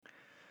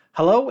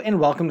Hello and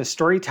welcome to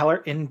Storyteller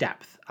in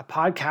Depth, a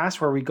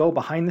podcast where we go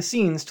behind the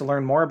scenes to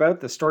learn more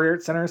about the Story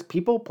Art Center's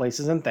people,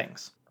 places, and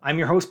things. I'm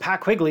your host, Pat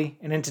Quigley,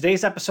 and in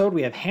today's episode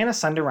we have Hannah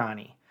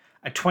Sunderani,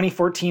 a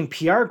 2014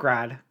 PR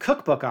grad,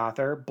 cookbook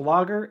author,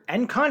 blogger,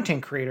 and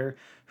content creator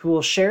who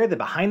will share the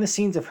behind the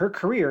scenes of her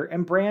career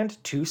and brand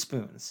Two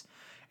Spoons,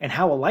 and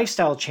how a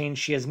lifestyle change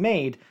she has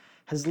made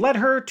has led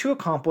her to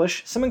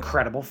accomplish some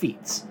incredible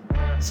feats.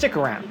 Stick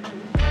around.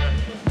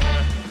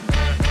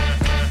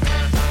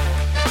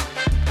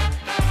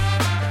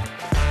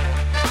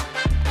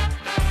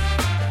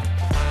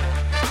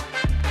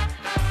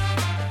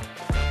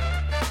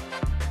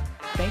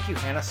 Thank you,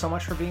 Hannah, so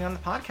much for being on the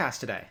podcast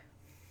today.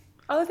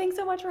 Oh, thanks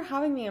so much for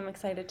having me. I'm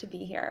excited to be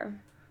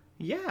here.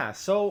 Yeah,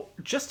 so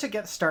just to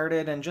get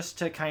started and just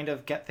to kind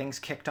of get things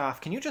kicked off,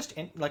 can you just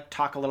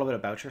talk a little bit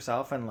about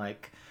yourself and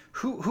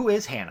who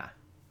is Hannah?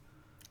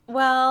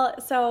 Well,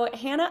 so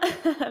Hannah,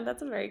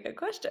 that's a very good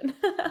question.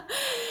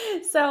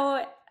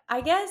 So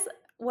I guess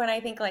when I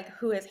think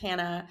who is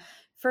Hannah,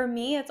 for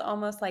me, it's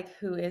almost like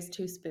who is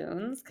Two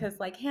Spoons? Because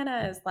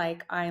Hannah is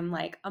I'm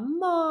a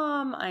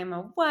mom, I'm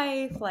a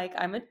wife,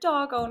 I'm a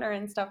dog owner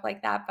and stuff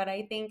like that. But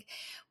I think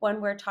when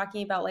we're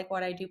talking about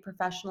what I do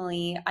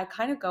professionally, I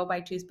kind of go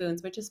by Two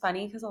Spoons, which is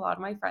funny because a lot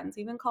of my friends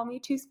even call me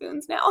Two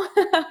Spoons now.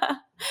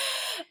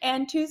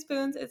 And Two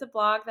Spoons is a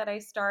blog that I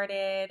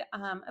started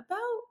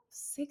about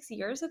 6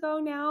 years ago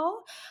now.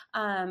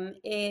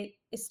 It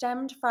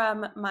stemmed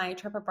from my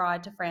trip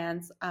abroad to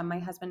France. My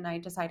husband and I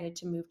decided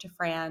to move to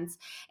France,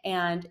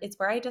 and it's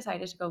where I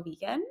decided to go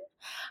vegan.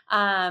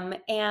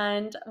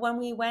 And when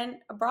we went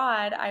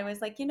abroad, I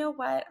was like, you know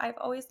what? I've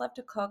always loved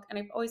to cook and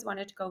I've always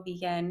wanted to go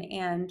vegan.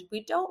 And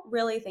we don't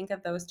really think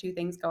of those two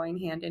things going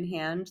hand in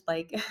hand,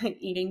 like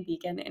eating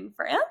vegan in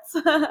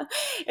France.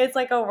 It's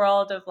like a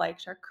world of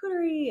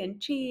charcuterie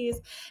and cheese.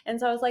 And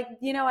so I was like,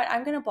 you know what?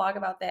 I'm going to blog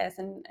about this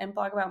and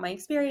blog about my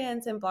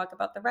experience and blog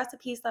about the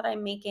recipes that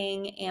I'm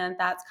making. And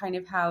that's kind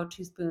of how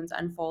Two Spoons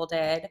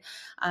unfolded.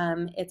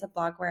 It's a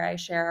blog where I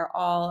share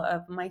all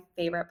of my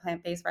favorite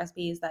plant-based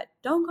recipes that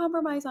don't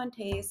compromise on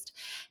taste.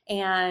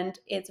 And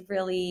it's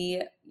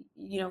really,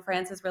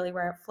 France is really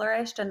where it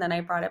flourished. And then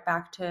I brought it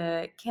back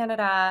to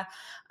Canada.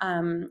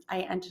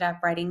 I ended up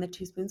writing the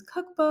Two Spoons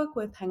cookbook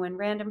with Penguin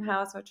Random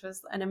House, which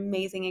was an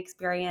amazing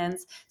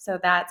experience. So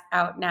that's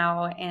out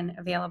now and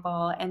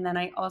available. And then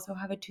I also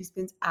have a Two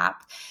Spoons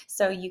app.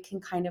 So you can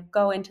kind of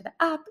go into the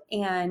app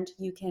and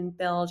you can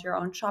build your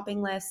own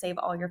shopping list, save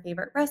all your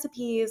favorite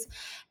recipes.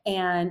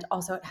 And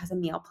also it has a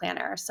meal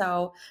planner.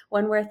 So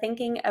when we're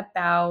thinking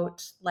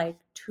about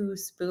Two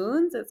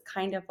Spoons, it's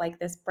kind of like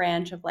this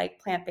branch of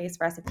plant-based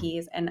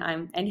recipes, and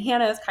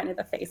Hannah is kind of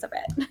the face of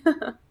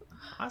it.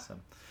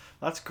 Awesome.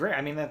 That's great.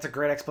 I mean, that's a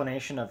great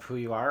explanation of who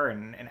you are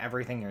and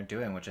everything you're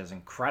doing, which is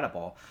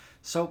incredible.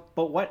 So,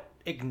 but what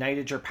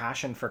ignited your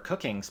passion for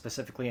cooking,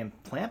 specifically in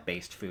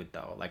plant-based food,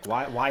 though?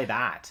 Why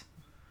that?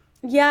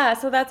 Yeah,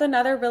 so that's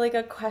another really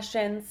good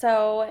question.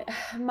 So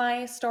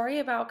my story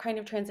about kind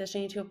of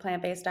transitioning to a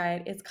plant-based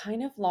diet is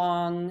kind of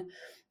long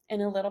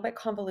and a little bit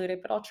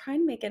convoluted, but I'll try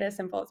and make it as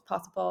simple as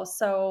possible.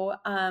 So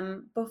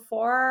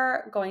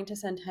before going to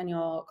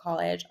Centennial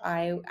College,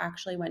 I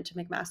actually went to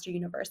McMaster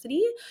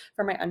University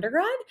for my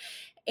undergrad.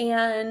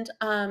 And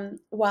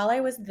while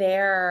I was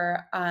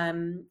there,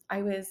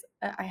 I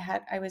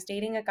was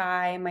dating a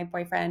guy, my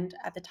boyfriend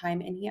at the time,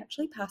 and he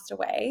actually passed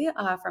away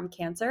from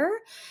cancer.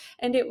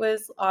 And it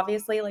was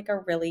obviously a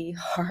really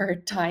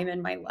hard time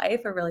in my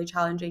life, a really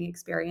challenging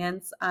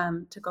experience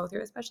to go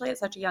through, especially at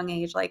such a young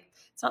age.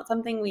 It's not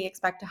something we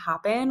expect to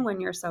happen when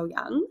you're so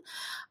young.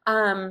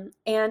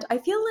 And I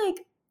feel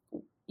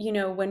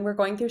when we're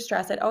going through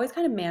stress, it always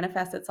kind of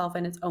manifests itself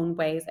in its own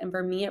ways. And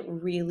for me, it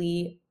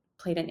really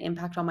played an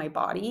impact on my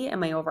body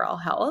and my overall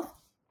health.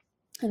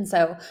 And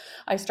so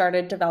I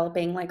started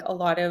developing a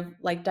lot of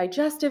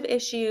digestive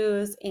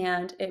issues,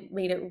 and it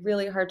made it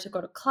really hard to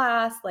go to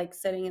class,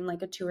 sitting in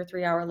a 2 or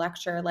 3 hour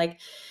lecture.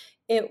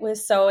 It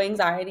was so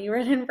anxiety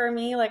ridden for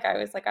me. I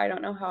was I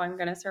don't know how I'm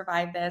going to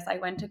survive this. I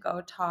went to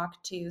go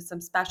talk to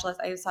some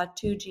specialists. I saw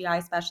 2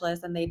 GI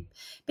specialists, and they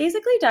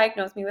basically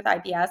diagnosed me with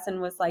IBS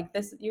and was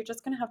this, you're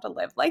just going to have to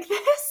live like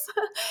this,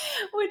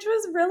 which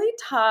was really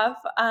tough.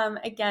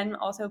 Again,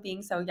 also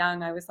being so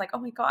young, I was oh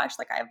my gosh,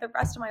 I have the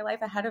rest of my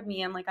life ahead of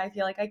me. And I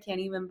feel I can't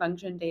even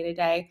function day to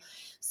day.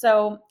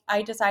 So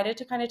I decided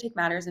to kind of take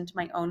matters into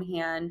my own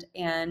hand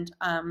and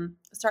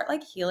start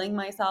healing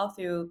myself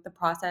through the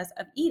process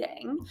of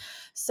eating.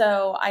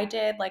 So I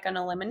did an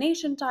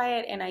elimination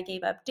diet, and I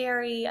gave up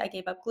dairy, I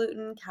gave up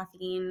gluten,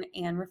 caffeine,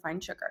 and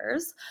refined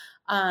sugars.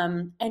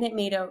 And it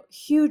made a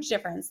huge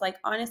difference.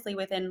 Honestly,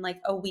 within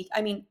a week,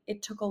 I mean,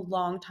 it took a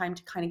long time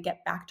to kind of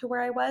get back to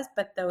where I was,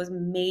 but those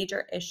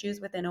major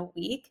issues within a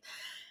week,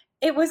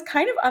 it was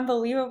kind of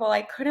unbelievable.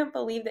 I couldn't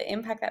believe the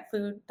impact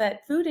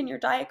that food in your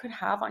diet could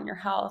have on your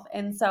health.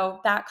 And so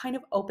that kind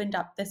of opened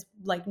up this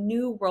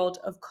new world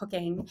of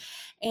cooking.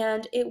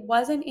 And it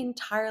wasn't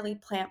entirely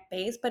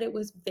plant-based, but it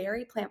was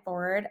very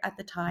plant-forward at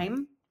the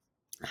time.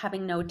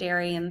 having no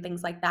dairy and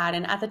things like that.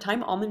 And at the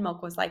time, almond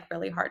milk was like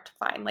really hard to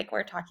find. Like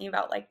we're talking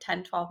about like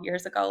 10, 12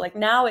 years ago. Like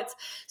now it's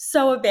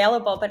so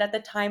available. But at the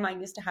time I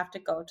used to have to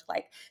go to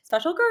like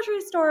special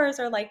grocery stores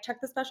or like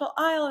check the special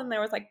aisle. And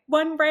there was like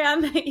one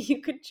brand that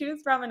you could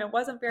choose from and it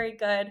wasn't very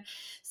good.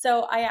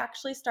 So I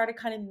actually started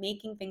kind of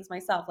making things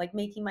myself, like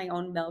making my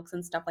own milks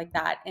and stuff like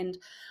that. And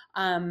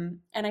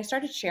I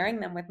started sharing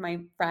them with my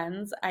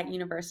friends at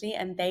university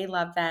and they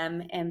loved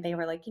them. And they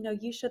were like,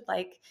 you should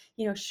like,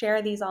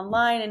 share these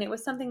online. And it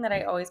was something that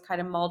I always kind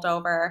of mulled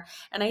over.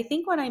 And I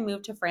think when I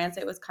moved to France,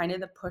 it was kind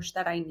of the push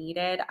that I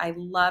needed. I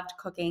loved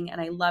cooking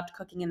and I loved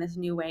cooking in this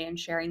new way and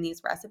sharing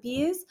these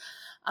recipes.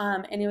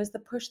 And it was the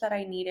push that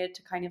I needed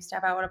to kind of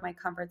step out of my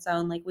comfort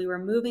zone. Like we were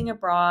moving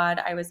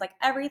abroad. I was like,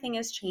 everything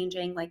is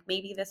changing. Like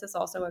maybe this is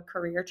also a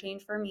career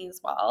change for me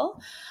as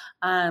well.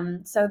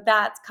 So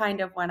that's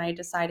kind of when I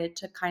decided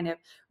to kind of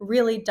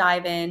really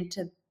dive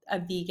into a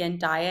vegan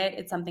diet.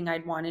 It's something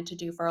I'd wanted to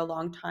do for a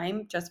long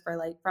time, just for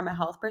like from a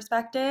health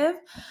perspective.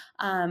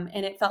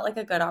 And it felt like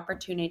a good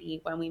opportunity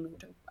when we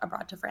moved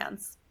abroad to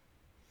France.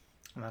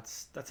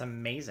 That's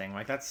amazing.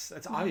 Like that's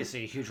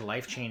obviously a huge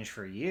life change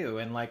for you.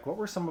 And like, what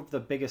were some of the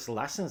biggest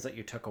lessons that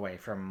you took away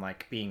from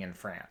like being in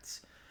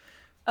France?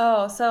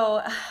 Oh,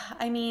 so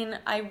I mean,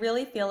 I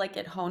really feel like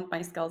it honed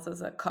my skills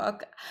as a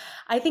cook.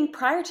 I think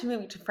prior to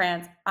moving to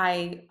France,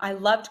 I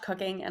loved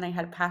cooking and I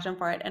had a passion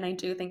for it. And I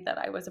do think that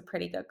I was a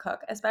pretty good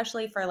cook,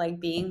 especially for like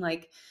being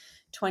like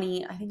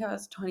 20, I think I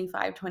was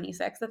 25,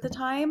 26 at the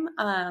time.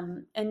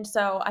 And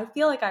so I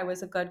feel like I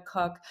was a good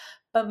cook,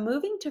 but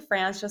moving to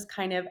France just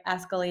kind of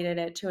escalated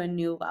it to a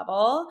new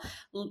level.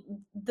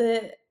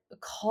 The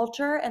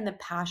culture and the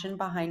passion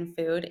behind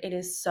food, it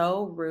is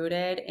so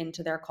rooted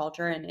into their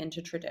culture and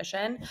into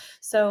tradition.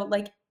 So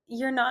like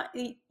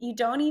you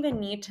don't even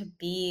need to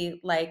be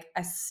like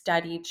a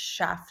studied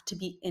chef to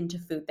be into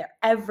food there.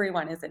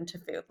 Everyone is into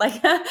food.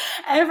 Like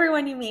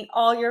everyone you meet,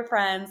 all your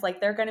friends,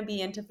 like they're going to be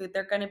into food.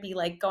 They're going to be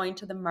like going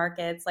to the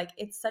markets. Like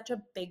it's such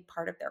a big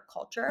part of their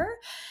culture.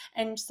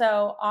 And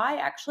so I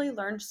actually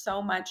learned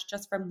so much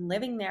just from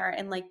living there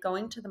and like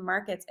going to the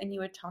markets, and you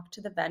would talk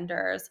to the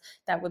vendors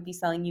that would be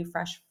selling you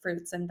fresh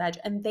fruits and veg,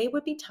 and they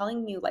would be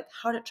telling you like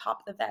how to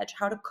chop the veg,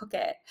 how to cook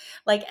it.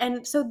 Like,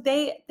 and so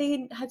they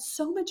had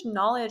so much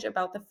knowledge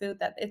about the food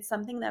that it's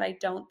something that I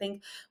don't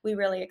think we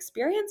really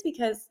experience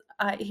because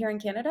here in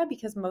Canada,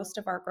 because most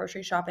of our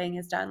grocery shopping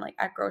is done like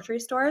at grocery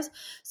stores.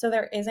 So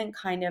there isn't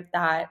kind of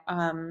that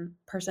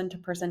person to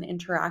person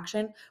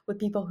interaction with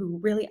people who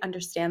really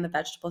understand the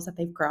vegetables that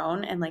they've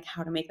grown and like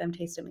how to make them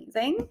taste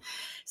amazing.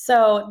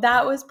 So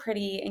that was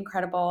pretty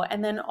incredible.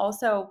 And then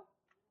also,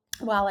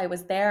 while I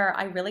was there,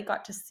 I really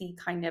got to see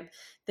kind of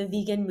the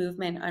vegan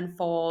movement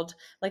unfold.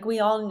 Like we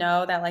all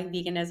know that like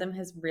veganism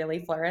has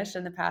really flourished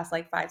in the past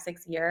like 5,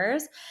 6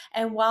 years.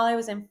 And while I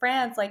was in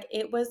France, like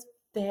it was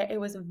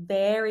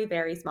very,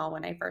 very small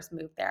when I first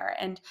moved there.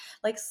 And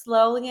like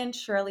slowly and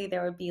surely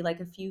there would be like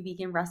a few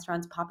vegan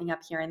restaurants popping up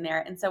here and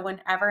there. And so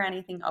whenever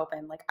anything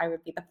opened, like I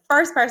would be the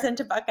first person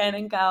to book in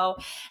and go.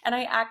 And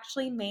I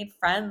actually made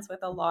friends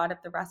with a lot of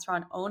the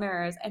restaurant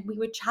owners and we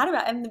would chat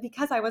about, and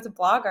because I was a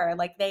blogger,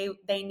 like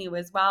they knew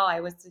as well. I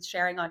was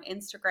sharing on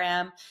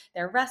Instagram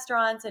their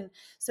restaurants. And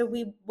so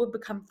we would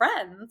become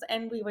friends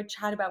and we would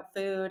chat about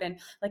food. And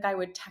like I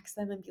would text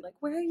them and be like,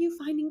 where are you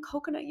finding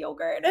coconut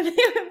yogurt? And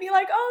they would be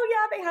like, oh yeah,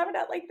 they have it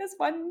at like this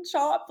one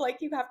shop. Like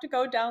you have to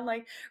go down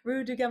like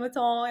Rue du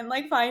Gamaton and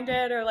like find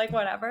it or like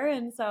whatever.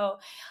 And so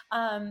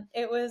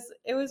it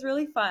was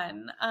really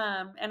fun.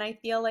 And I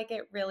feel like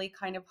it really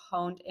kind of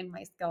honed in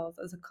my skills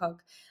as a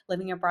cook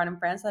living abroad in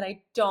France that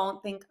I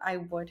don't think I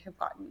would have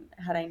gotten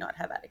had I not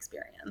had that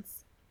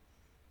experience.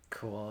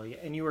 Cool. Yeah,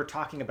 and you were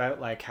talking about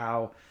like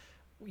how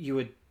you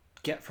would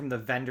get from the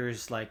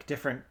vendors like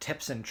different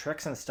tips and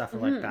tricks and stuff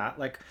like Mhm. that.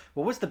 Like,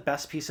 what was the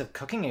best piece of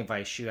cooking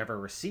advice you ever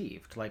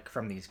received, like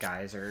from these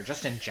guys or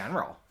just in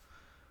general?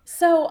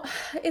 So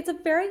it's a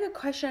very good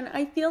question.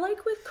 I feel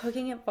like with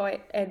cooking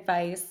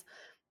advice,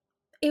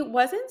 it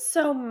wasn't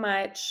so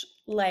much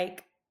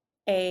like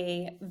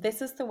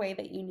this is the way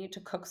that you need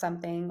to cook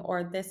something,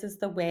 or this is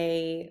the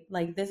way,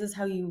 like, this is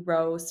how you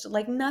roast,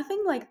 like,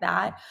 nothing like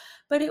that.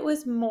 But it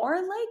was more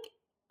like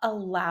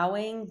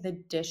allowing the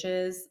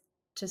dishes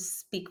to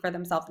speak for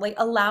themselves, like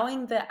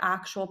allowing the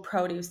actual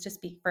produce to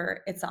speak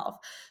for itself.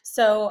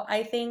 So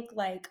I think,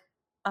 like,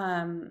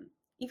 um,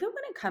 even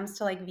when it comes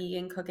to like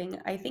vegan cooking,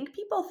 I think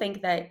people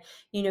think that,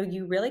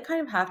 you really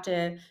kind of have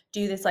to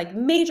do this like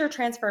major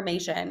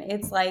transformation.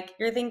 It's like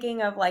you're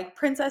thinking of like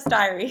Princess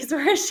Diaries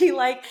where she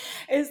like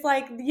is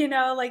like,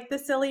 like the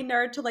silly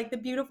nerd to like the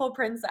beautiful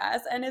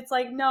princess. And it's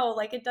like, no,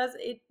 like it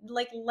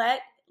like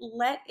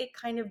let it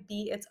kind of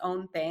be its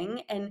own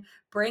thing and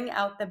bring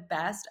out the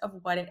best of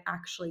what it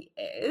actually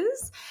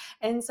is.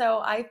 And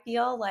so I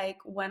feel like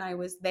when I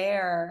was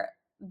there,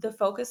 the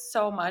focus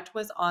so much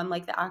was on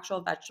like the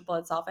actual vegetable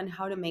itself and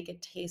how to make it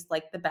taste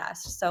like the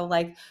best. So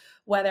like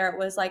whether it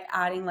was like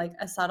adding like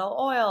a subtle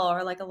oil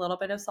or like a little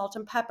bit of salt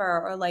and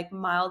pepper or like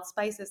mild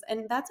spices.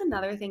 And that's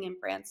another thing in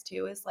France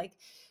too, is like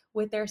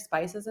with their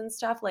spices and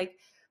stuff, like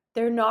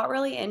they're not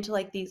really into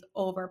like these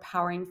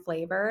overpowering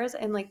flavors,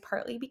 and like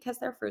partly because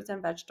their fruits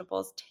and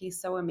vegetables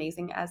taste so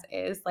amazing as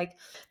is. Like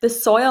the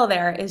soil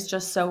there is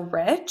just so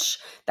rich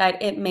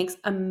that it makes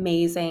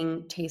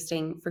amazing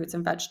tasting fruits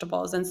and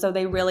vegetables. And so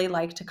they really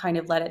like to kind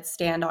of let it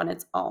stand on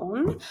its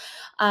own.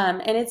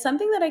 And it's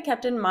something that I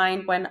kept in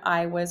mind when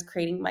I was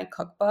creating my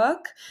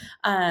cookbook.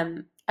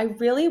 I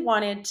really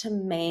wanted to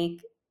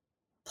make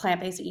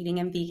plant-based eating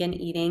and vegan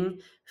eating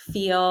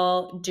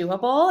feel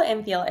doable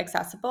and feel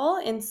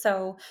accessible. And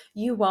so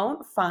you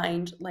won't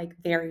find like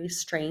very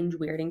strange,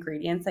 weird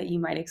ingredients that you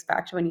might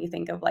expect when you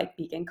think of like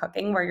vegan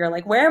cooking, where you're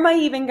like, where am I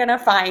even going to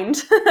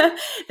find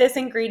this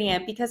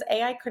ingredient? Because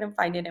A, I couldn't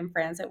find it in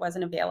France. It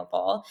wasn't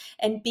available.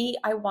 And B,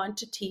 I want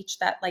to teach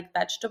that like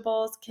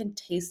vegetables can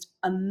taste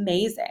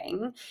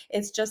amazing.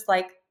 It's just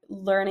like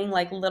learning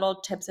like little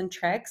tips and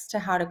tricks to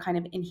how to kind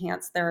of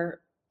enhance their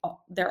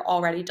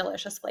already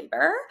delicious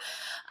flavor.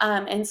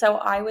 And so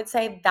I would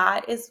say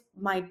that is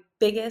my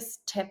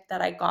biggest tip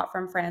that I got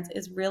from France,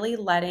 is really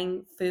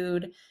letting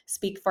food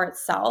speak for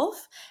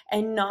itself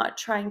and not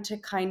trying to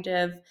kind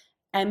of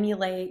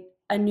emulate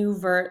a new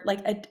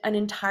an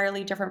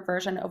entirely different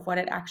version of what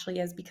it actually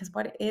is, because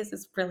what it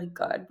is really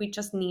good. We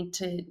just need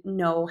to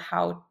know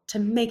how to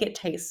make it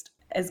taste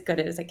as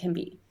good as it can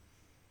be.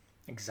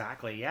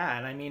 Exactly. Yeah.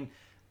 And I mean,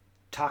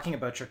 talking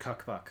about your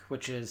cookbook,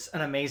 which is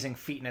an amazing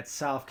feat in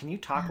itself, can you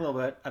talk a little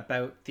bit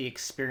about the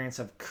experience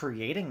of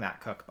creating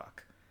that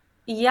cookbook?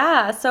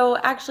 Yeah, so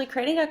actually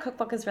creating a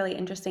cookbook is really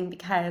interesting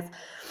because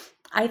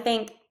I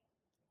think,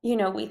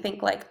 we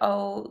think like,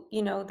 oh,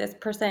 this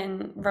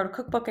person wrote a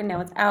cookbook and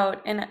now it's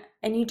out, and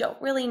you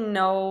don't really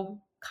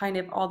know kind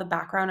of all the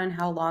background on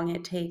how long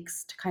it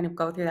takes to kind of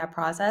go through that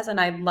process. And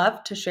I'd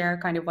love to share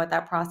kind of what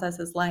that process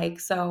is like.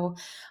 So,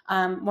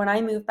 when I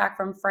moved back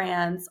from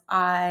France,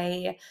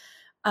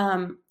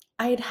 um,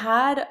 I'd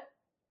had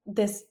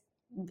this,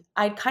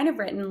 I'd kind of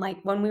written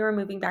like when we were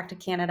moving back to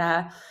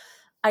Canada,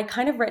 I'd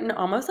kind of written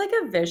almost like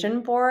a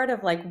vision board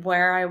of like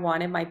where I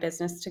wanted my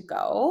business to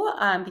go.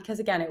 Because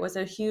again, it was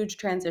a huge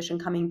transition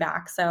coming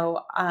back.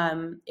 So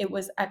it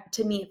was,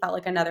 to me, it felt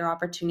like another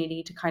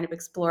opportunity to kind of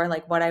explore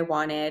like what I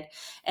wanted.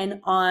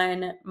 And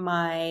on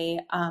my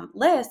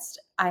list,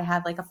 I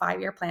had like a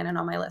 5-year plan, and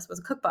on my list was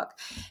a cookbook.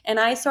 And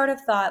I sort of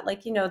thought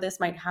like, this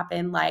might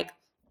happen like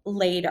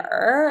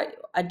later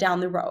down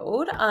the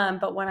road.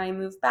 But when I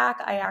moved back,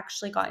 I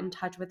actually got in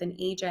touch with an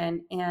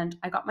agent and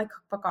I got my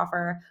cookbook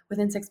offer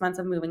within 6 months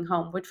of moving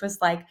home, which was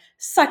like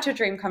such a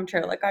dream come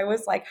true. Like I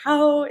was like,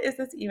 how is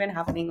this even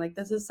happening? Like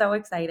this is so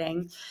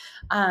exciting.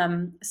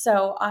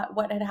 So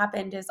what had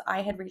happened is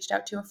I had reached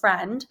out to a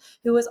friend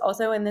who was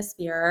also in this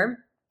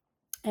sphere,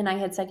 and I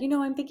had said,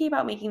 I'm thinking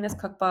about making this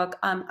cookbook.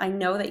 I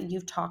know that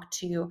you've talked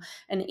to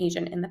an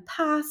agent in the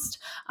past,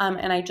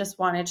 and I just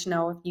wanted to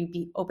know if you'd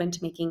be open to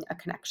making a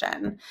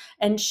connection.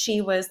 And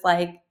she was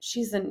like,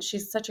 she's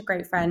such a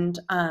great friend,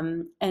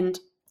 and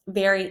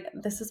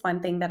this is one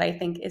thing that I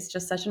think is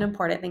just such an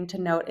important thing to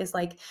note, is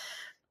like,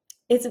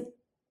 it's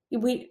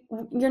we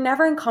you're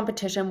never in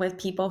competition with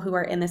people who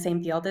are in the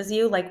same field as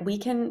you. Like we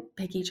can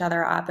pick each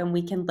other up and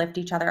we can lift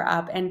each other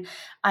up, and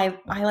I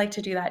like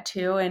to do that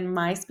too in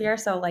my sphere.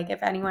 So like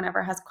if anyone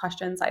ever has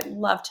questions, I'd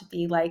love to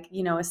be like,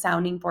 a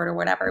sounding board or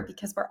whatever,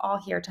 because we're all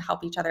here to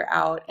help each other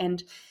out,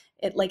 and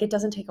it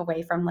doesn't take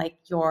away from like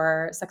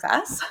your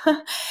success.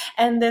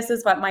 And this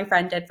is what my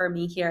friend did for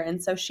me here.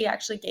 And so she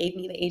actually gave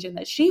me the agent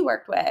that she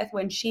worked with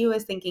when she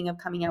was thinking of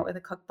coming out with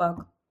a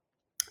cookbook.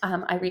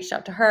 I reached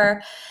out to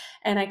her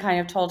and I kind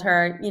of told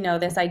her,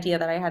 this idea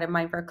that I had in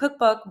mind for a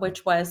cookbook,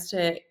 which was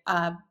to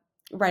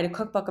write a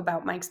cookbook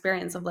about my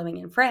experience of living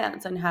in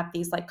France and have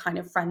these like kind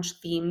of French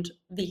themed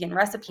vegan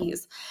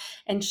recipes.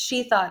 And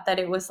she thought that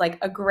it was like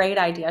a great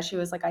idea. She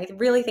was like, I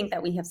really think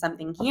that we have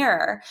something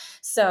here.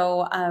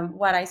 So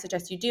what I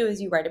suggest you do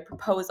is you write a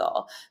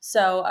proposal.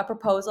 So a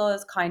proposal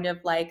is kind of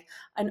like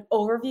an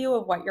overview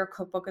of what your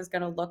cookbook is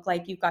going to look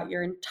like. You've got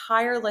your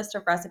entire list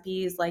of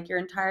recipes, like your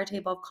entire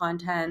table of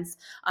contents,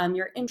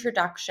 your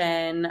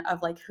introduction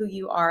of like who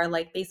you are.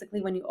 Like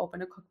basically when you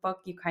open a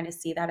cookbook, you kind of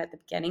see that at the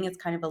beginning. It's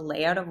kind of a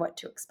layout of what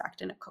to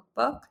expect in a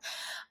cookbook,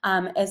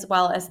 as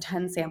well as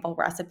 10 sample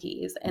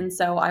recipes. And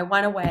so I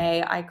went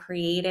away, I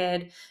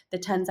created the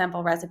 10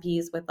 sample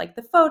recipes with like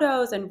the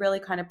photos and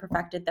really kind of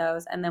perfected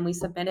those. And then we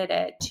submitted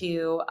it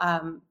to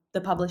the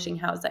publishing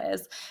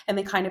houses, and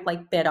they kind of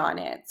like bid on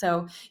it.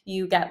 So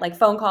you get like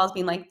phone calls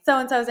being like,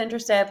 so-and-so's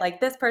interested, like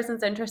this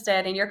person's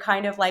interested. And you're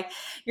kind of like,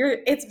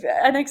 it's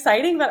an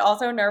exciting, but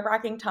also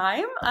nerve-wracking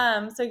time.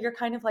 So you're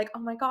kind of like, oh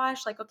my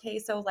gosh, like, okay,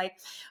 so like,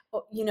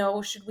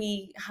 should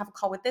we have a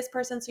call with this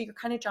person? So you're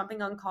kind of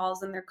jumping on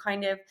calls, and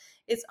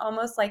it's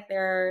almost like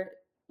they're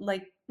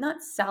like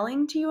not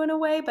selling to you in a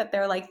way, but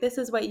they're like, this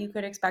is what you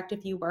could expect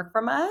if you work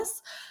from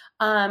us.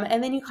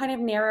 And then you kind of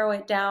narrow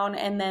it down,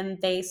 and then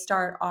they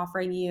start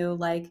offering you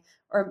like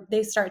or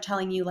they start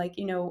telling you like,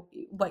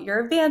 what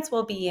your advance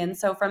will be. And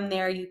so from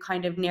there, you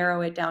kind of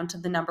narrow it down to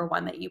the number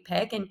one that you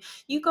pick, and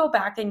you go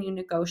back and you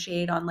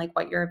negotiate on like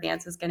what your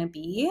advance is going to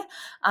be.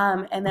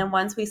 And then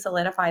once we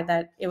solidified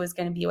that it was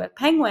going to be with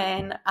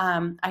Penguin,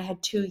 I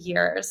had 2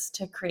 years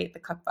to create the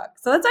cookbook.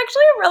 So that's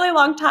actually a really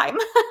long time.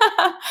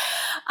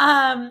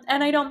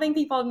 And I don't think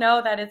people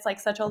know that it's like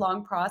such a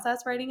long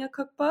process writing a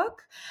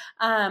cookbook.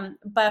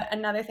 But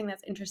another thing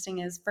that's interesting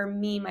is for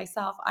me,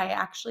 myself, I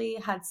actually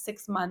had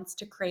 6 months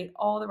to create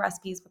all the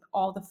recipes with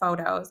all the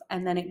photos.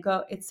 And then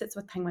it sits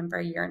with Penguin for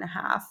a year and a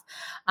half.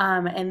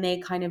 And they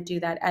kind of do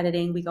that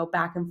editing. We go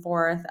back and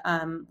forth.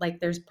 Like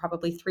there's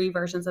probably 3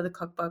 versions of the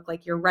cookbook,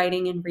 like you're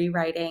writing and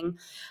rewriting.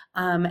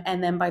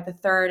 And then by the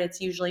third,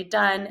 it's usually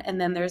done. And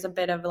then there's a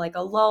bit of like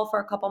a lull for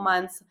a couple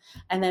months.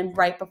 And then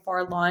right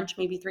before launch,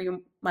 maybe 3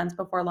 months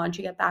before launch,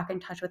 you get back in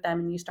touch with them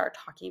and you start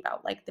talking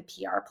about like the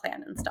PR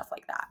plan and stuff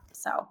like that.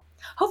 So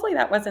hopefully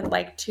that wasn't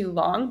like too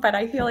long, but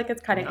I feel like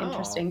it's kind of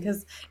interesting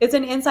because it's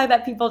an insight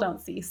that people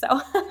don't see. So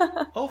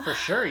Oh, for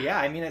sure. Yeah.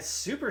 I mean, it's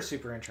super,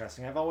 super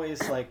interesting. I've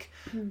always like,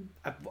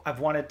 I've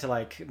wanted to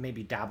like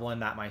maybe dabble in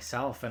that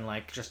myself, and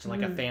like just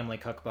like a family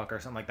cookbook or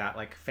something like that,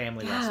 like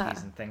family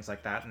recipes and things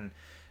like that. And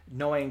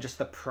knowing just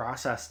the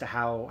process to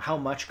how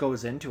much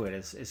goes into it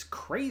is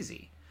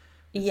crazy.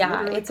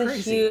 It's a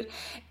huge,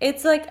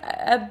 it's like,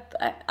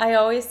 I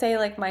always say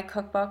like my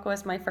cookbook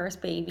was my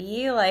first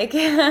baby. Like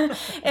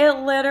it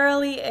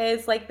literally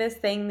is like this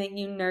thing that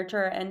you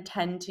nurture and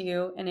tend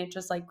to, and it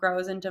just like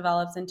grows and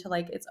develops into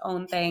like its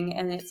own thing.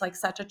 And it's like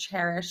such a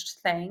cherished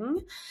thing.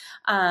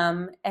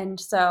 And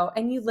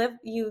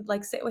you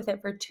like sit with it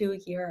for 2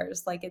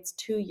 years. Like it's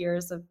 2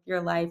 years of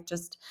your life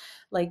just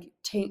like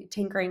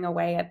tinkering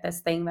away at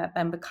this thing that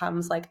then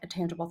becomes like a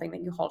tangible thing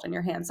that you hold in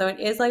your hand. So it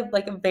is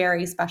like a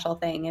very special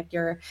thing if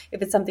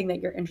it's something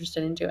that you're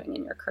interested in doing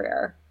in your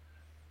career.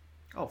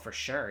 Oh, for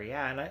sure.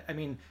 Yeah. And I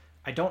mean,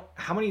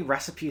 how many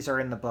recipes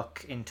are in the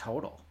book in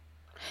total?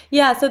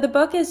 Yeah, so the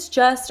book is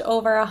just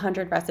over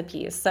 100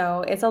 recipes.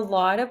 So it's a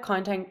lot of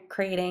content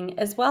creating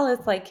as well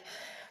as like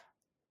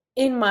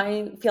in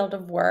my field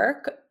of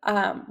work,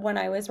 when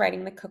I was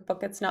writing the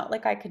cookbook, it's not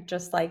like I could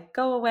just like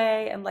go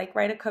away and like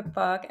write a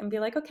cookbook and be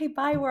like, okay,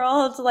 bye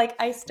world. Like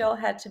I still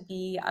had to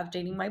be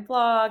updating my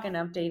blog and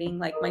updating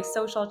like my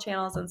social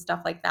channels and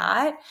stuff like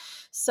that.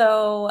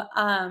 So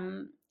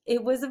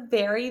it was a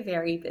very,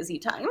 very busy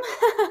time,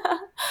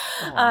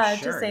 Oh, I'm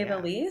to sure. say the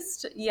Yeah.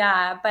 least.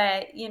 Yeah,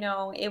 but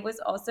it was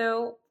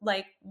also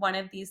like one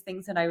of these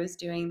things that I was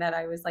doing that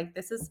I was like,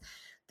 this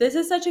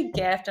is such a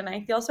gift, and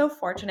I feel so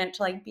fortunate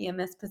to like be in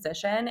this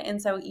position.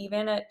 And so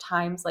even at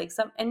times like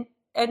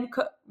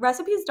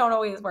recipes don't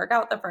always work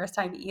out the first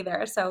time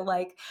either. So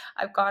like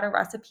I've got a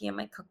recipe in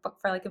my cookbook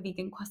for like a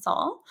vegan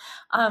croissant,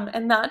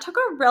 and that took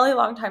a really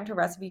long time to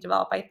recipe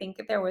develop. I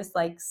think there was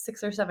like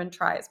 6 or 7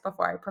 tries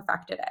before I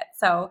perfected it.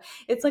 So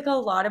it's like a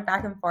lot of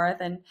back and forth.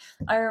 And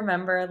I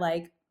remember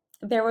like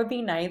there would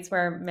be nights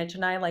where Mitch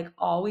and I, like,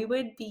 all we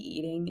would be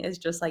eating is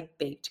just like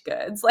baked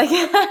goods. Like,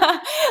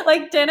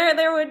 like dinner,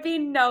 there would be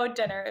no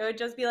dinner. It would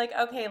just be like,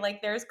 okay,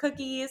 like there's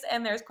cookies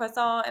and there's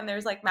croissant and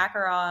there's like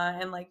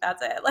macaron and like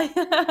that's it. Like,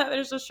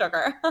 there's just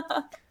sugar.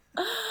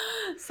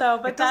 So,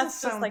 It but doesn't that's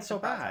just sound like the so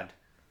process. bad.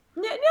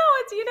 No,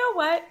 it's, you know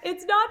what?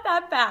 It's not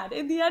that bad.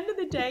 In the end of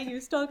the day,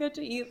 you still get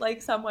to eat like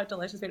somewhat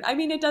delicious food. I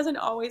mean, it doesn't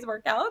always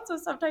work out. So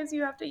sometimes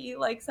you have to eat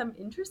like some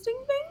interesting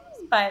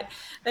things. But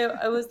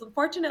it was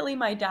fortunately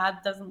my dad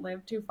doesn't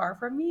live too far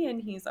from me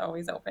and he's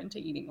always open to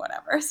eating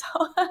whatever. So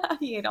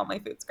he ate all my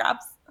food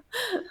scraps.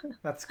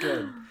 That's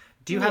good.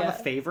 Do you have a Yeah.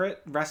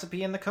 favorite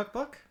recipe in the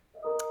cookbook?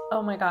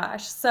 Oh my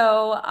gosh.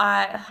 So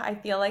I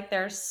feel like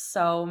there's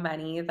so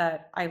many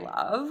that I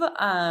love.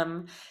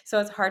 So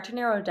it's hard to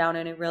narrow down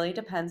and it really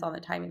depends on the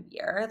time of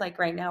year. Like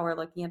right now we're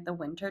looking at the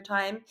winter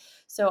time.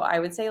 So I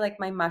would say like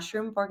my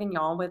mushroom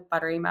bourguignon with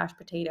buttery mashed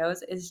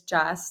potatoes is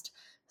just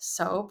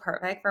so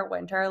perfect for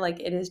winter. Like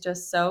it is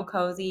just so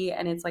cozy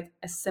and it's like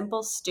a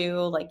simple stew.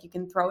 Like you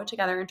can throw it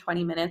together in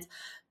 20 minutes,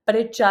 but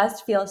it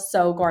just feels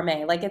so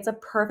gourmet. Like it's a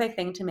perfect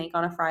thing to make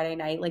on a Friday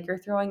night. Like you're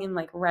throwing in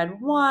like red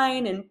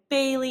wine and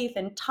bay leaf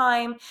and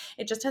thyme.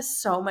 It just has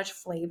so much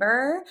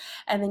flavor.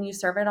 And then you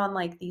serve it on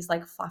like these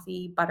like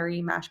fluffy,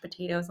 buttery mashed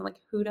potatoes. And like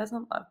who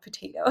doesn't love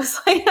potatoes?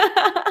 Like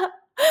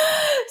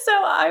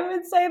so I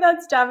would say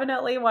that's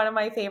definitely one of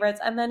my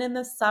favorites. And then in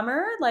the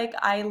summer, like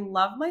I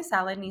love my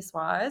salad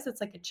niçoise.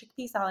 It's like a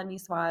chickpea salad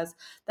niçoise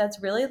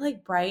that's really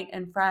like bright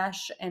and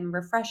fresh and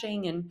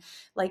refreshing and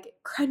like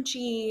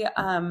crunchy.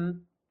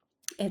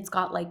 It's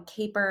got like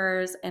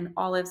capers and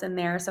olives in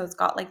there. So it's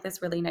got like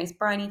this really nice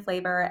briny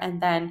flavor.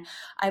 And then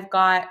I've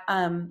got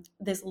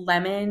this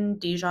lemon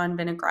Dijon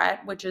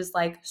vinaigrette, which is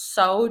like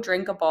so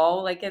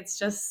drinkable. Like it's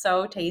just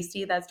so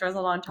tasty that's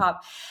drizzled on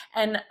top.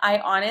 And I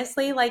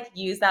honestly like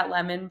use that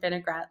lemon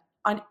vinaigrette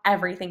on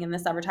everything in the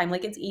summertime.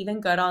 Like it's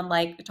even good on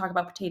like, talk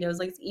about potatoes,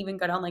 like it's even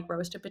good on like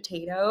roasted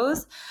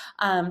potatoes.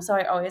 So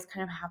I always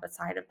kind of have a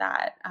side of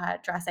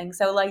that dressing.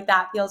 So like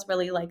that feels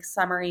really like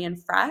summery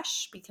and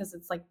fresh because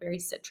it's like very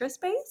citrus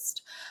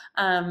based.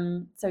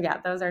 So yeah,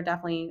 those are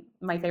definitely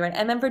my favorite.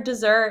 And then for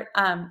dessert,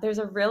 there's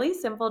a really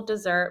simple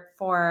dessert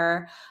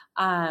for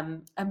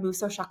a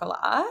mousse au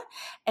chocolat,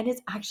 and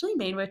it's actually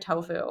made with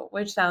tofu,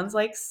 which sounds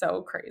like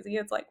so crazy.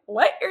 It's like,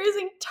 what, you're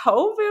using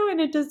tofu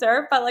in a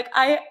dessert? But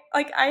I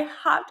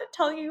have to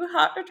tell you, you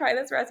have to try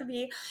this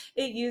recipe.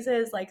 It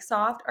uses like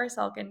soft or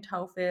silken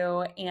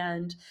tofu,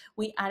 and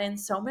we add in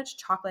so much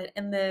chocolate,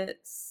 and the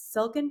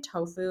silken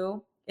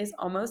tofu is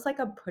almost like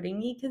a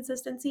puddingy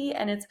consistency,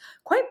 and it's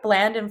quite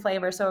bland in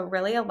flavor. So it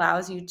really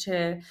allows you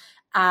to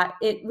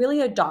it really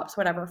adopts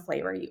whatever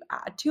flavor you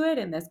add to it,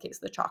 in this case,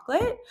 the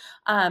chocolate.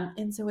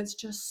 And so it's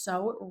just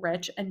so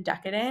rich and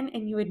decadent,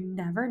 and you would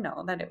never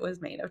know that it was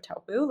made of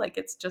tofu. Like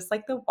it's just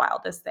like the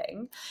wildest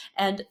thing.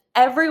 And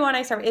everyone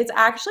I serve, it's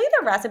actually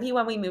the recipe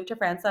when we moved to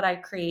France that I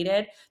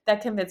created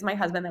that convinced my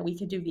husband that we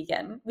could do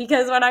vegan.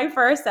 Because when I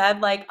first said,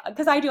 like,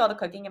 because I do all the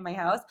cooking in my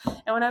house,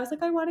 and when I was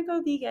like, I want to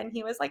go vegan,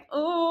 he was like,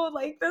 oh,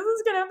 like this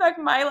is gonna affect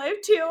my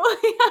life too.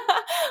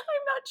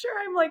 I'm not sure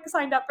I'm like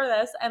signed up for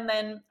this. And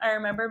then I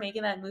remember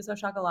making that mousse au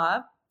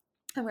chocolat,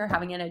 and we were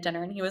having it at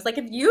dinner, and he was like,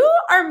 if you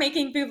are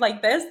making food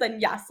like this, then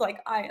yes,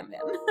 like I am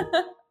in.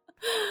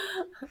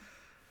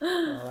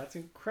 Oh, that's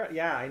incredible.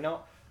 Yeah, I know.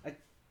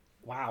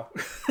 Wow.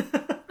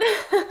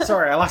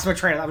 Sorry, I lost my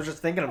train. I was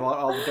just thinking about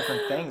all the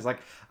different things. Like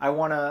I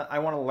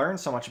wanna learn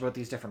so much about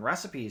these different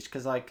recipes,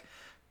 because like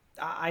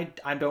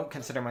I don't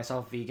consider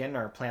myself vegan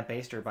or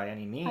plant-based or by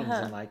any means,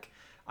 and like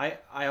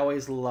I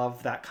always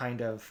love that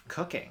kind of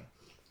cooking,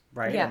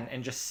 right? Yeah.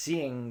 And just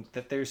seeing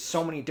that there's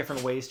so many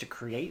different ways to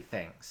create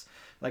things.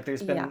 Like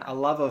there's been Yeah. a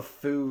love of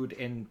food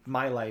in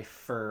my life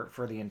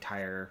for the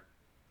entire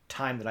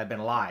time that I've been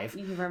alive.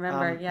 You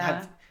remember,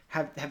 yeah.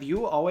 Have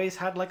you always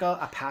had like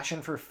a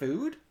passion for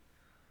food?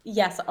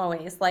 Yes,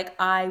 always. Like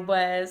I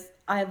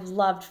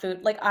loved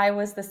food. Like I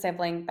was the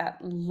sibling that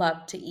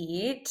loved to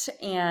eat,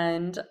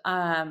 and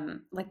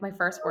like my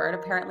first word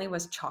apparently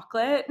was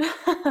chocolate.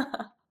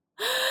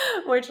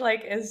 Which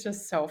like is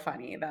just so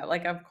funny that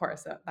like of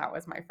course that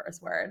was my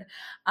first word.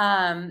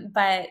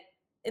 But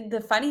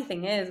the funny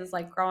thing is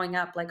like growing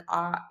up like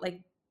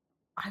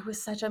I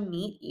was such a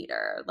meat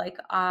eater. Like,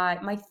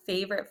 my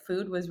favorite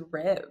food was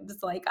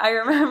ribs. Like, I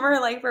remember,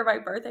 like, for my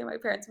birthday, my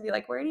parents would be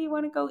like, "Where do you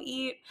want to go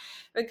eat?"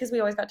 Because we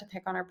always got to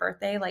pick on our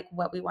birthday, like,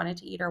 what we wanted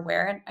to eat or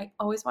where. And I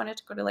always wanted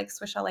to go to, like,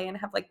 Swiss Chalet and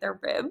have, like, their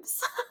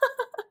ribs.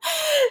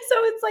 So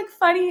it's, like,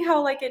 funny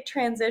how, like, it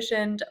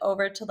transitioned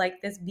over to,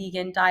 like, this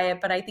vegan diet.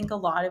 But I think a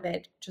lot of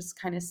it just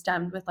kind of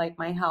stemmed with, like,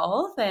 my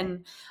health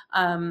and,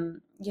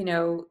 you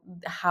know,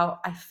 how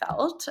I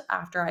felt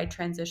after I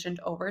transitioned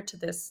over to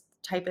this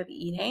type of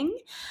eating,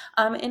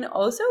 and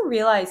also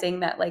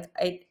realizing that like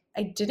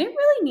I didn't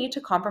really need to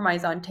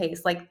compromise on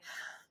taste. Like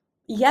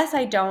yes,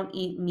 I don't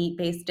eat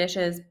meat-based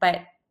dishes,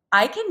 but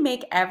I can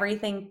make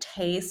everything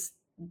taste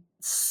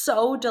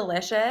so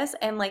delicious.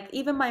 And like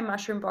even my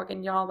mushroom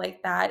bourguignon,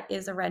 like that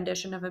is a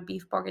rendition of a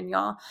beef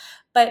bourguignon.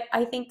 But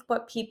I think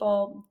what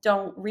people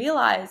don't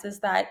realize is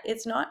that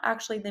it's not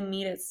actually the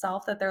meat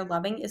itself that they're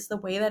loving, it's the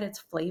way that it's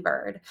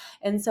flavored.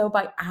 And so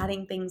by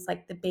adding things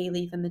like the bay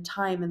leaf and the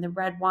thyme and the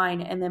red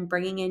wine, and then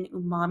bringing in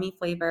umami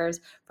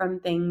flavors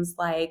from things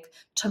like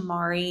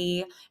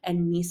tamari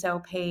and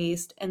miso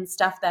paste and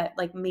stuff that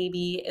like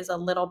maybe is a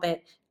little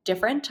bit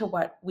different to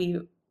what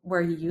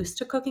we're used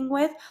to cooking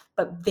with,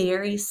 but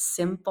very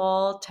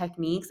simple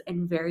techniques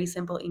and very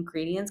simple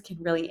ingredients can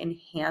really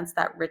enhance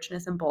that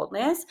richness and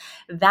boldness.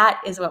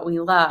 That is what we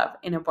love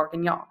in a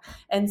bourguignon.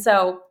 And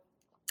so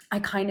I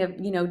kind of,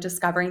 you know,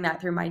 discovering that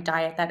through my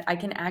diet, that I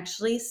can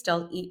actually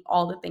still eat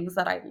all the things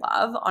that I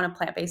love on a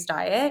plant-based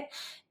diet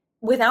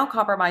without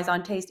compromise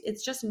on taste.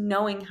 It's just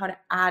knowing how to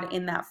add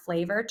in that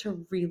flavor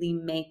to really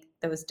make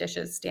those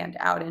dishes stand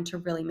out and to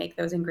really make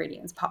those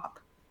ingredients pop.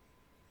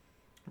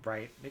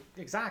 Right.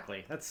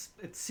 Exactly.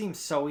 It seems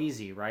so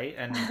easy, right?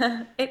 And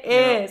It you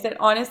know, is. It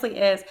honestly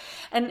is.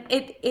 And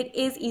it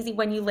is easy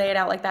when you lay it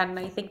out like that. And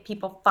I think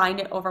people find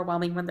it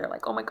overwhelming when they're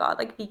like, oh my God,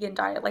 like vegan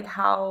diet, like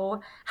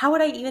how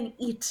would I even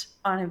eat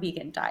on a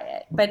vegan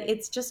diet? But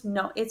it's just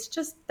no, it's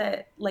just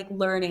that like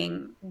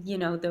learning, you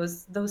know,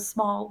 those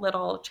small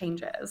little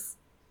changes.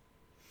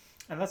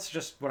 and that's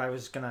just what I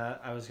was gonna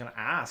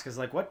ask is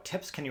like, what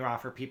tips can you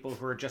offer people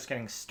who are just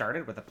getting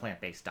started with a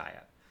plant-based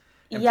diet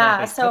and Yeah,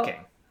 plant-based so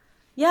cooking?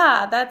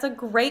 yeah, that's a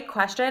great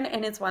question,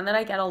 and it's one that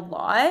I get a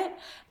lot.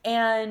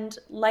 And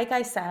like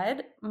I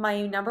said,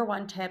 my number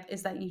one tip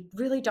is that you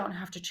really don't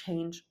have to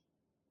change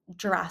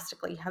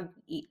drastically how you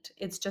eat.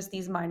 It's just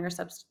these minor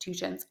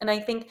substitutions. And I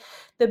think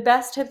the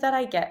best tip that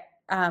I get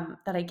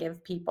that I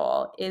give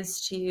people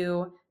is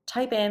to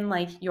type in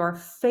like your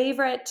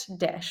favorite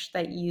dish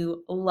that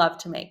you love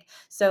to make.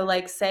 So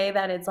like say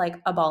that it's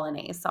like a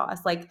bolognese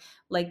sauce, like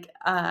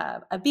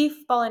a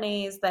beef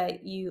bolognese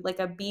that you like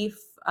a beef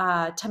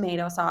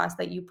tomato sauce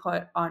that you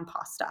put on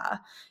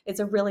pasta. It's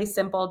a really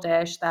simple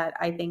dish that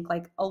I think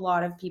like a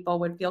lot of people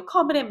would feel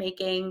confident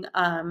making.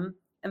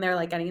 And they're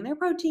like getting their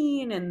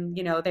protein and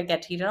they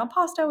get to eat it on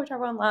pasta, which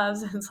everyone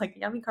loves. It's like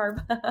yummy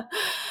carb.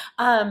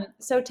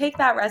 So take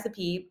that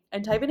recipe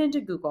and type it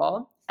into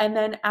Google and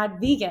then add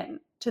vegan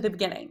to the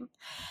beginning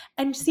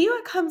and see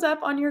what comes up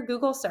on your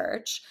Google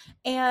search.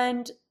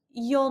 And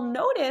you'll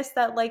notice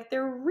that like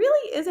there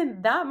really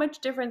isn't that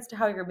much difference to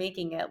how you're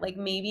making it. Like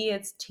maybe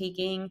it's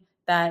taking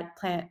that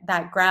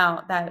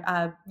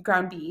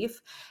ground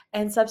beef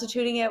and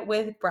substituting it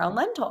with brown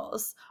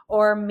lentils,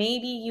 or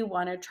maybe you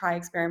want to try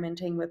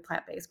experimenting with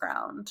plant-based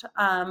ground.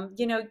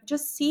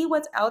 Just see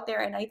what's out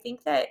there. And I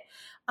think that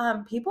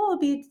people will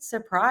be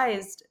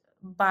surprised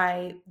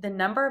by the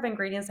number of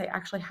ingredients they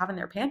actually have in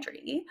their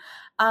pantry.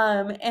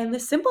 And the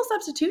simple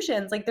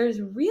substitutions, like there's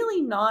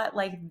really not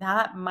like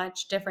that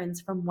much difference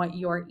from what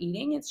you're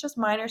eating. It's just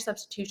minor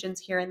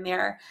substitutions here and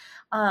there.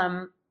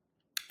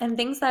 And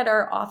things that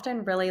are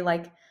often really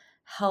like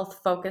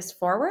health focused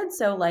forward.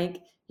 So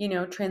like,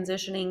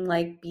 transitioning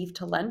like beef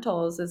to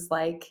lentils is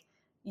like,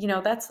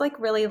 that's like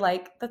really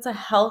like that's a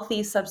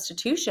healthy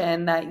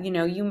substitution that,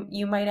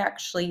 you might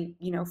actually,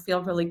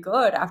 feel really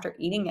good after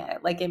eating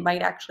it. Like it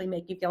might actually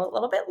make you feel a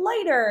little bit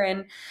lighter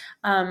and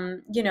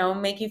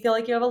make you feel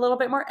like you have a little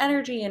bit more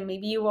energy, and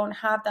maybe you won't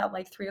have that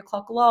like 3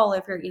 o'clock lull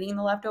if you're eating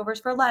the leftovers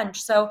for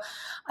lunch. So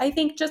I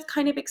think just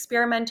kind of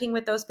experimenting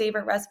with those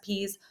favorite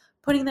recipes,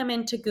 putting them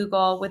into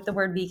Google with the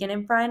word vegan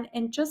in front,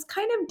 and just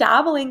kind of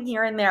dabbling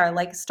here and there.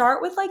 Like start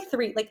with like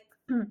 3. Like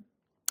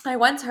I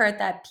once heard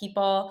that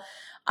people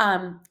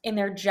in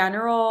their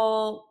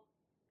general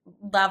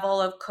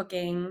level of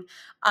cooking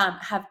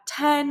have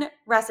 10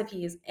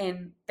 recipes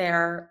in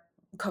their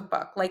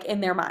cookbook, like in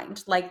their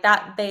mind, like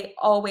that they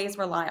always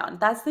rely on.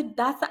 That's the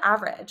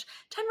average.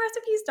 10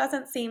 recipes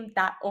doesn't seem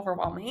that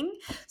overwhelming.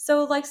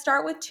 So like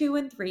start with 2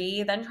 and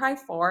 3, then try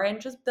 4,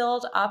 and just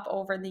build up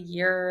over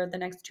the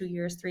next 2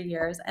 years, 3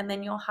 years, and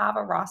then you'll have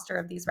a roster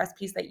of these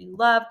recipes that you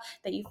love,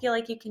 that you feel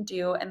like you can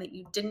do, and that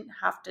you didn't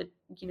have to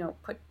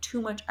put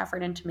too much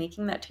effort into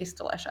making, that taste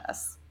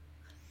delicious.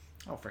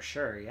 Oh, for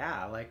sure.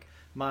 Yeah. Like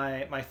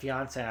my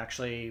fiance,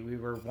 actually, we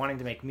were wanting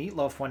to make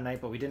meatloaf one night,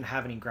 but we didn't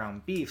have any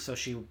ground beef, so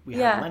we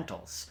had Yeah.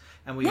 lentils,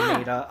 and we Yeah.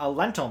 made a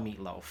lentil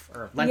meatloaf,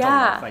 or lentil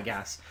loaf, Yeah. I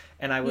guess.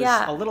 And I was a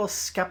Yeah. little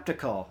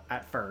skeptical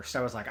at first.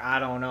 I was like, I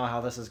don't know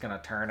how this is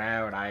gonna turn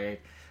out. I'm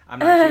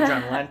not huge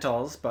on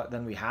lentils, but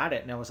then we had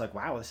it, and I was like,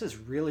 wow, this is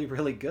really,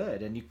 really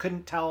good. And you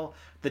couldn't tell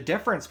the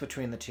difference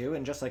between the two.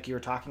 And just like you were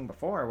talking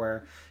before,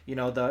 where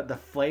the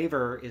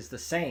flavor is the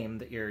same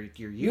that you're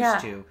used Yeah.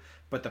 to,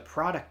 but the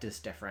product is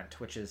different,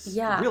 which is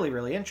Yeah. really,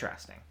 really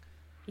interesting.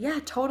 Yeah,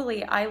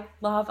 totally. I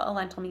love a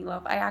lentil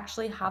meatloaf. I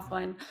actually have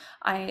one.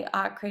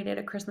 I created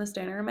a Christmas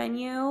dinner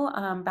menu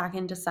back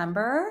in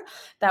December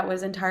that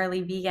was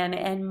entirely vegan,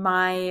 and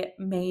my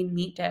main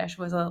meat dish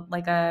was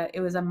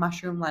it was a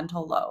mushroom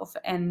lentil loaf,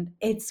 and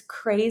it's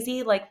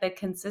crazy, like the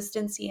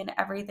consistency and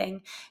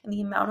everything, and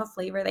the amount of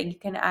flavor that you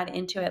can add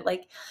into it.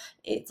 Like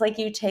it's like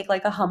you take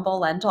like a humble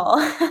lentil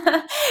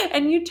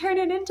and you turn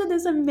it into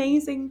this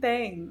amazing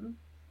thing.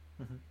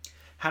 Mhm.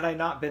 Had I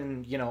not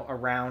been,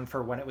 around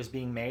for when it was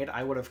being made,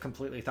 I would have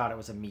completely thought it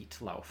was a meat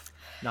loaf,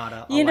 not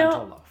a You know,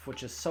 lentil loaf,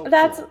 which is so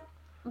That's cool.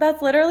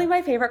 that's literally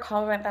my favorite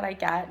compliment that I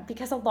get,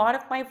 because a lot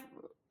of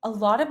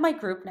my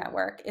group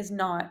network is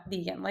not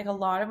vegan. Like a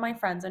lot of my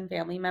friends and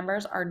family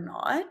members are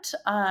not.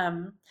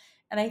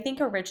 And I think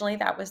originally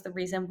that was the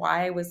reason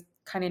why I was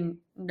kind of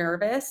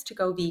nervous to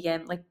go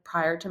vegan. Like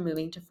prior to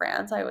moving to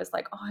France, I was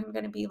like, oh, I'm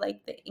going to be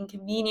like the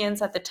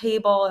inconvenience at the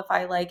table if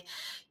I like,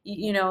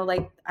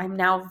 like I'm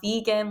now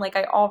vegan. Like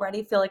I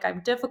already feel like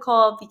I'm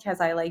difficult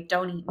because I like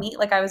don't eat meat.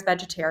 Like I was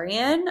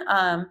vegetarian.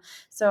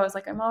 So I was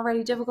like, I'm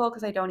already difficult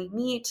because I don't eat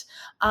meat.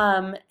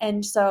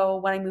 And so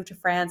when I moved to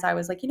France, I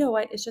was like, you know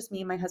what? It's just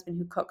me and my husband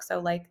who cook.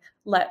 So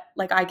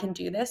I can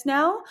do this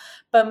now.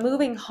 But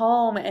moving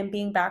home and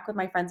being back with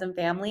my friends and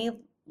family,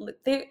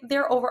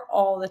 they're over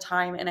all the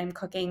time, and I'm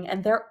cooking,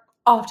 and they're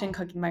often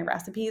cooking my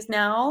recipes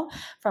now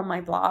from my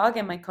blog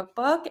and my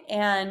cookbook.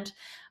 And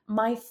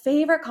my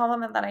favorite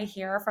compliment that I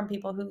hear from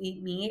people who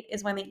eat meat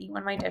is when they eat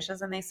one of my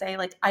dishes and they say,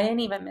 like, I didn't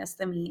even miss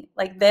the meat.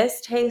 Like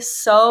this tastes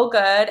so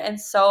good and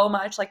so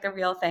much like the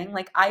real thing.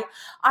 Like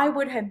I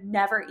would have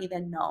never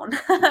even known.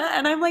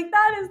 And I'm like,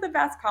 that is the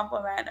best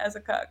compliment as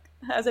a cook,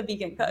 as a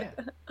vegan cook.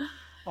 Yeah.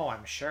 Oh,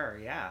 I'm sure.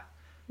 Yeah.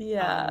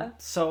 Yeah.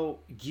 So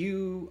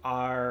you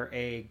are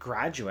a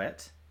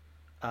graduate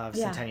of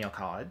Yeah, Centennial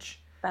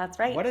College. that's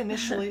right. What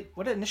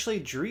initially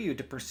drew you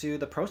to pursue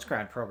the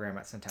postgrad program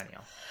at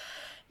Centennial?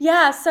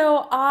 Yeah,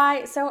 so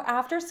I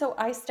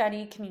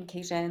studied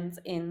communications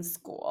in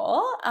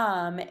school,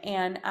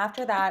 and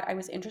after that, I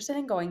was interested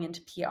in going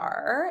into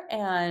PR,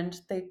 and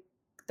the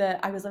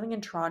I was living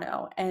in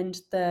Toronto, and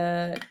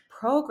the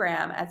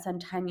program at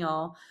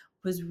Centennial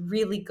was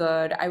really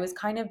good. I was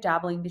kind of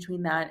dabbling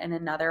between that and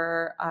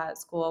another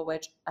school,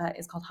 which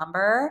is called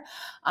Humber,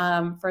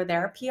 for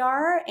their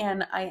PR.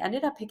 And I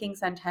ended up picking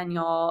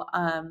Centennial.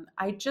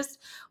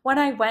 When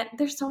I went,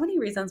 there's so many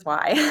reasons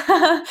why.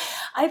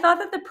 I thought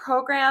that the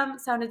program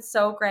sounded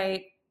so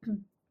great.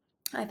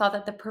 I thought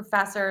that the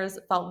professors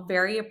felt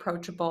very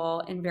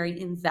approachable and very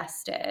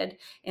invested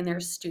in their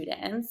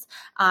students.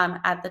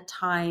 At the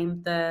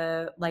time,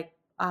 the like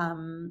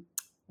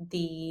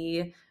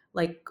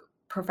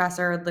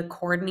professor, the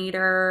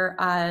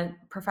coordinator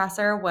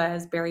professor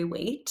was Barry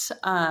Waite.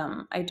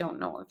 I don't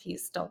know if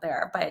he's still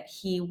there, but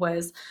he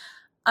was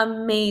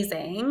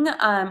amazing.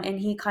 And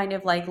he kind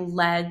of like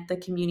led the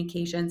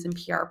communications and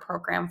PR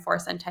program for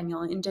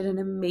Centennial and did an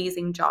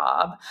amazing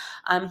job.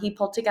 He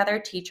pulled together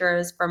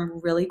teachers from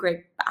really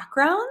great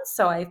backgrounds.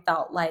 So I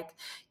felt like,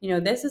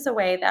 this is a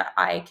way that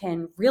I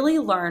can really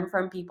learn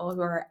from people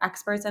who are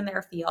experts in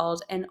their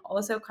field and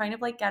also kind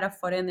of like get a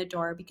foot in the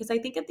door. Because I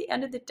think at the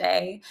end of the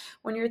day,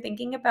 when you're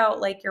thinking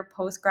about like your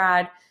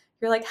post-grad,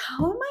 you're like,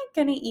 how am I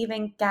going to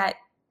even get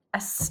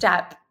a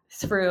step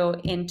through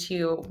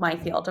into my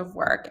field of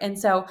work? And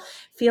so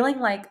feeling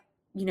like,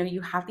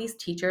 you have these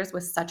teachers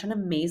with such an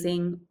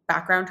amazing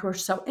background who are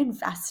so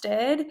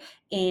invested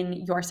in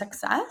your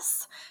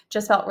success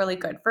just felt really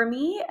good for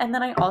me. And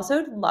then I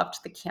also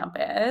loved the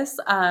campus.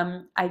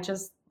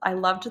 I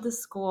loved the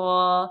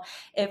school.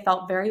 It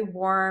felt very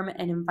warm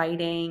and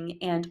inviting,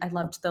 and I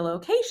loved the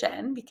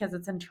location because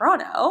it's in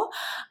Toronto.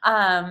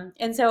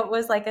 And so it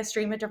was like a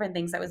stream of different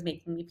things that was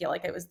making me feel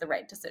like it was the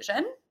right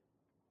decision.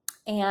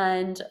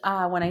 And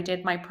when I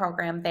did my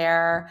program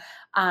there,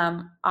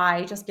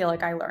 I just feel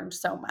like I learned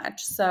so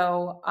much.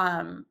 So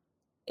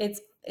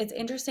it's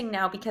interesting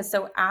now because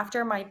so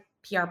after my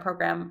PR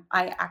program,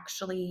 I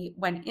actually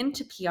went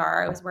into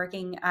PR. I was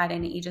working at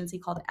an agency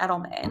called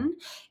Edelman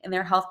in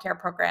their healthcare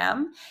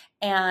program,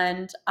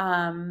 and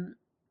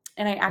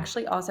I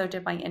actually also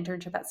did my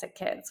internship at Sick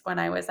Kids when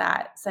I was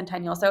at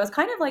Centennial. So it was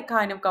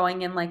kind of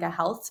going in like a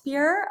health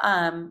sphere,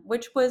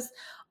 which was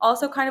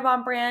also kind of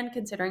on brand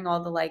considering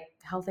all the like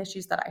health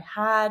issues that I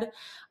had.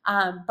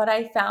 But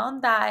I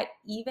found that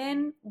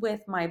even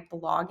with my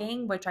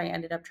blogging, which I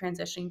ended up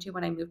transitioning to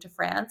when I moved to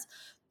France,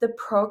 the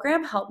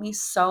program helped me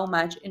so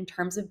much in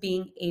terms of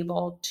being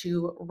able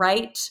to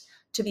write,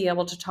 to be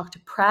able to talk to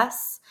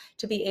press,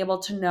 to be able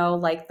to know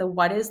like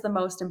what is the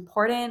most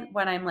important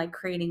when I'm like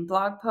creating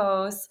blog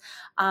posts,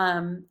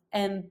 and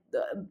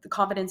the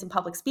confidence in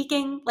public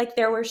speaking. Like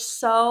there were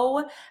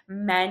so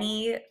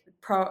many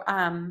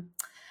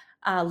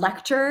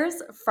lectures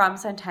from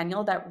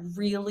Centennial that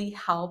really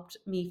helped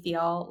me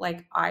feel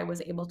like I was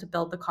able to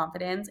build the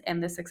confidence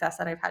and the success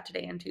that I've had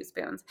today in Two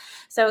Spoons.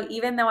 So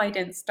even though I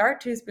didn't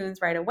start Two Spoons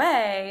right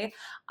away,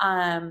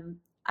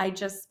 I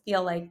just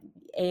feel like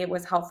it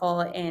was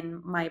helpful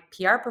in my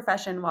PR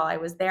profession while I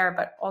was there,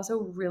 but also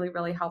really,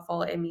 really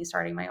helpful in me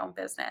starting my own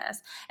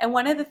business. And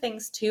one of the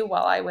things too,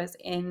 while I was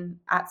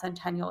at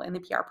Centennial in the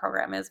PR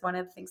program, is one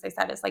of the things they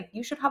said is like,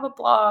 you should have a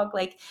blog,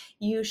 like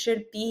you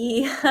should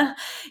be,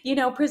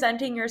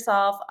 presenting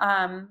yourself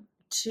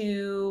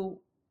to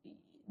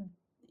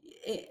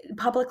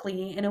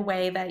publicly in a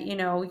way that,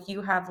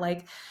 you have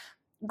like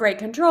great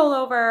control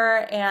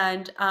over,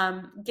 and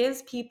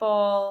gives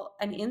people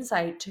an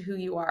insight to who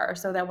you are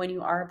so that when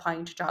you are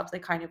applying to jobs, they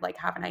kind of like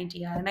have an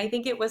idea. And I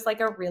think it was like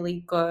it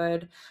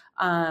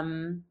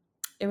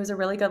was a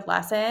really good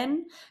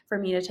lesson for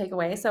me to take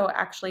away. So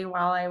actually,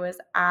 while I was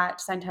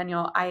at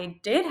Centennial, I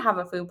did have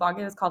a food blog.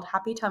 It was called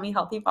Happy Tummy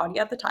Healthy Body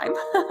at the time.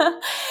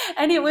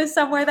 And it was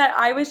somewhere that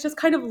I was just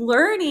kind of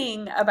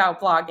learning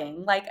about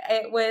blogging. Like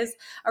it was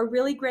a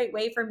really great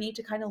way for me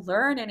to kind of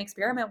learn and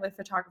experiment with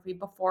photography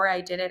before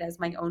I did it as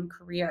my own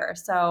career.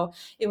 So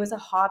it was a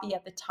hobby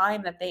at the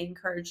time that they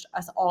encouraged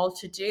us all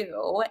to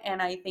do.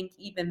 And I think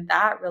even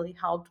that really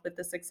helped with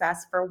the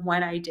success for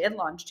when I did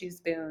launch Two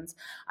Spoons.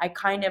 I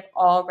kind of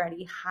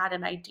already had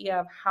an idea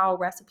of how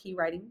recipe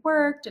writing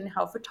worked and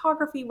how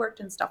photography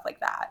worked and stuff like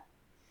that.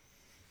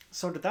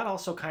 So did that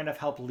also kind of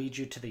help lead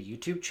you to the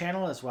YouTube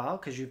channel as well?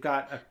 Because you've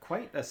got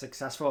quite a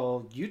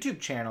successful YouTube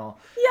channel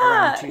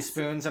around Two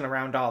Spoons and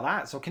around all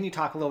that. So can you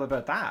talk a little bit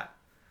about that?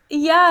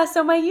 Yeah,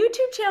 so my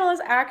YouTube channel is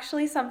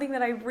actually something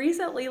that I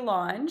recently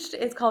launched.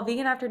 It's called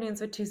Vegan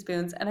Afternoons with Two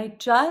Spoons, and I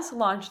just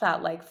launched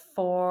that like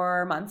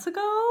 4 months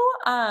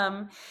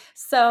ago.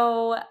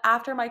 So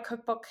after my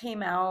cookbook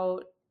came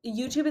out,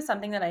 YouTube is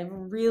something that I've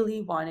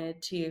really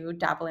wanted to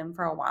dabble in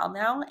for a while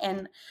now,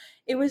 and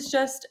it was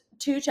just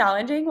too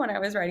challenging when I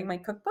was writing my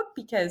cookbook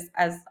because,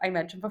 as I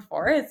mentioned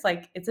before, it's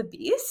a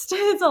beast.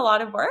 It's a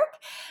lot of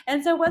work.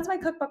 And so once my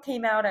cookbook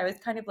came out, I was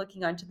kind of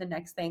looking onto the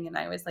next thing, and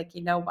I was like,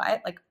 you know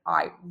what? Like,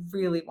 I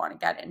really want to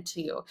get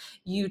into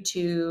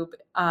YouTube,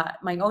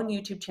 my own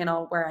YouTube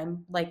channel where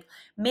I'm like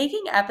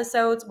making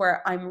episodes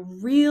where I'm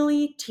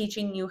really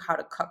teaching you how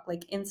to cook.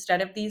 Like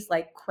instead of these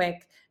like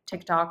quick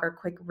TikTok or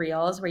quick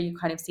reels where you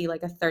kind of see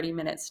like a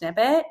 30-minute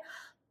snippet,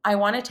 I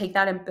want to take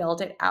that and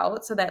build it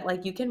out so that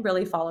like you can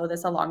really follow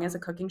this along as a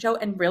cooking show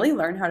and really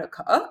learn how to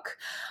cook.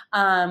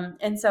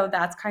 And so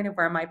that's kind of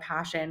where my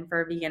passion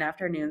for Vegan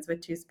Afternoons with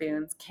Two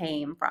Spoons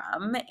came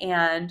from.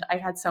 And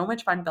I've had so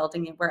much fun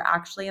building it. We're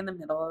actually in the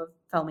middle of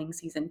filming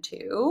season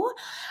 2.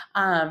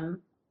 And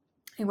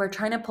we're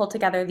trying to pull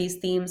together these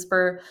themes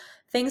for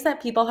things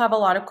that people have a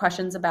lot of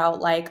questions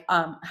about, like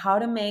how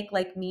to make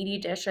like meaty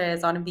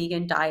dishes on a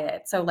vegan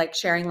diet. So like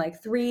sharing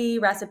like 3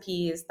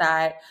 recipes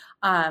that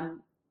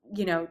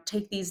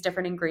take these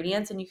different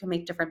ingredients and you can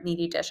make different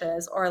meaty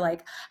dishes, or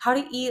like how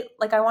to eat,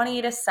 like I want to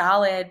eat a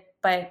salad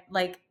but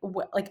like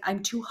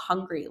I'm too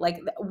hungry, like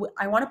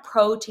I want a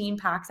protein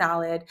packed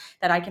salad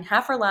that I can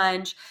have for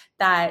lunch,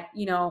 that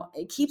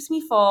it keeps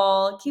me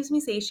full, keeps me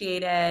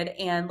satiated,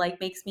 and like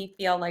makes me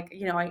feel like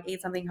I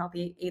ate something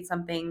healthy, ate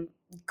something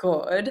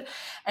good.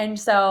 And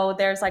so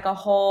there's like a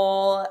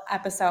whole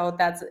episode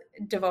that's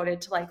devoted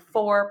to like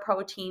 4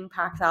 protein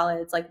packed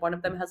salads. Like one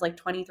of them has like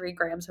 23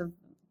 grams of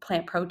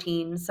plant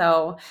protein.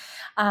 So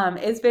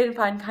it's been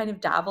fun kind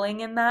of dabbling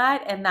in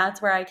that. And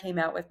that's where I came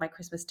out with my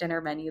Christmas dinner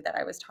menu that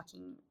I was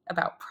talking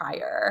about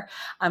prior.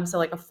 So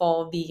like a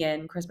full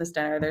vegan Christmas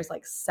dinner, there's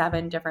like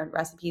 7 different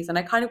recipes. And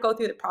I kind of go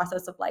through the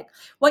process of like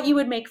what you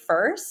would make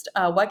first,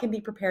 what can be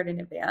prepared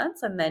in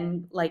advance, and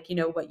then like,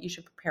 what you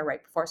should prepare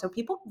right before. So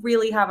people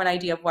really have an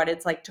idea of what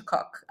it's like to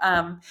cook.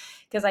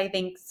 Because I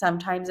think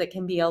sometimes it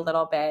can be a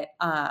little bit,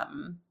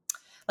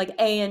 like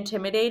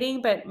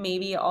intimidating, but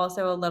maybe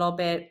also a little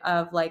bit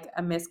of like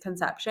a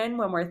misconception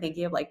when we're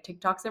thinking of like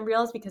TikToks and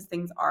Reels, because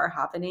things are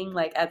happening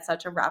like at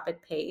such a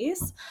rapid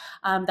pace,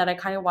 that I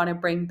kind of want to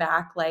bring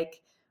back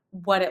like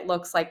what it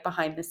looks like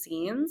behind the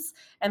scenes.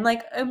 And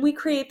we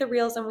create the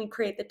Reels and we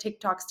create the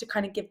TikToks to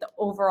kind of give the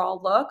overall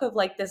look of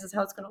like, this is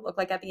how it's going to look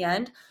like at the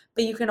end.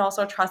 But you can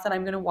also trust that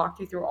I'm going to walk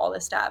you through all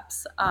the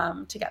steps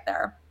to get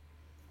there.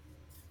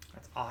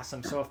 That's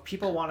awesome. So if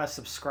people want to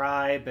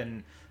subscribe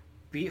and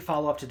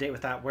follow up to date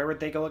with that, where would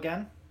they go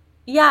again?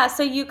 Yeah,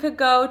 so you could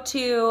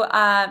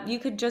you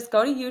could just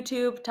go to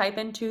YouTube, type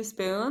in Two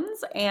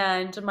Spoons,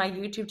 and my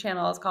YouTube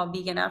channel is called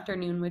Vegan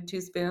Afternoon with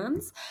Two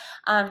Spoons.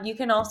 You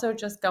can also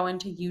just go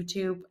into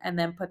YouTube and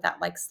then put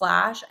that like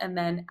slash and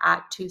then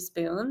at Two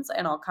Spoons,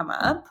 and I'll come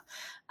up.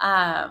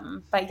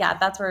 But yeah,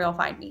 that's where you'll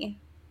find me.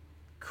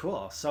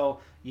 Cool.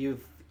 So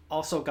you've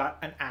also got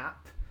an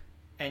app,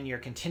 and you're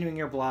continuing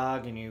your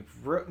blog, and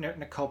you've written it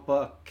in a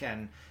cookbook,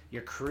 and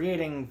you're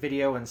creating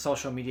video and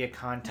social media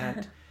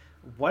content.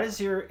 What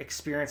has your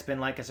experience been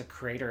like as a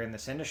creator in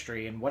this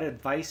industry, and what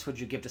advice would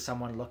you give to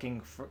someone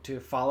looking to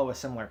follow a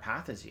similar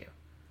path as you?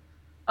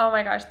 Oh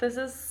my gosh, this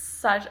is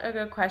such a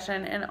good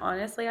question. And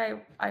honestly,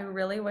 I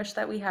really wish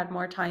that we had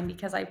more time,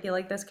 because I feel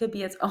like this could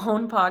be its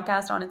own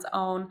podcast on its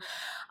own.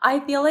 I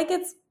feel like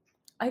it's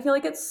I feel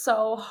like it's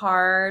so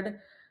hard.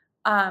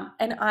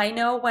 And I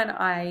know when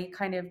I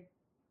kind of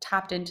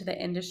tapped into the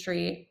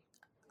industry,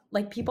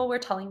 like people were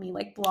telling me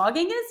like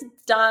blogging is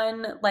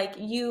done. Like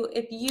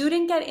if you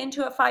didn't get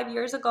into it 5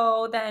 years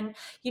ago, then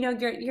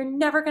you're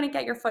never gonna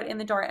get your foot in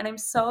the door. And I'm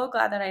so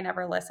glad that I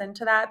never listened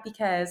to that,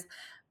 because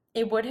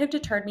it would have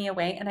deterred me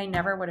away and I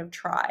never would have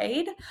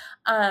tried.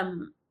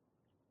 Um,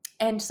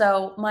 and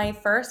so my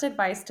first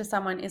advice to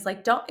someone is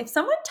like, if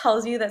someone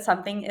tells you that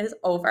something is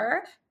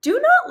over, do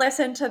not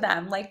listen to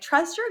them. Like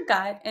trust your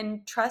gut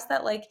and trust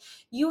that like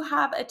you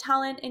have a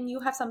talent and you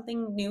have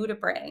something new to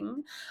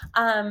bring.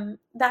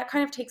 That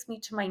kind of takes me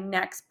to my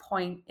next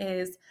point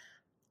is,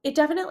 it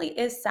definitely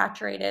is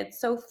saturated.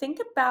 So think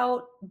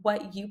about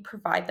what you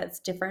provide that's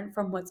different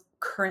from what's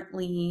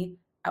currently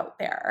out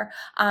there.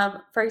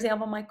 For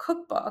example, my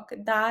cookbook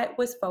that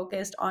was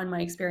focused on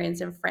my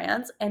experience in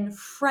France and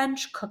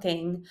French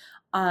cooking,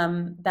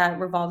 that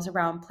revolves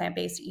around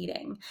plant-based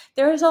eating.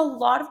 There's a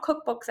lot of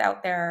cookbooks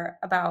out there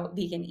about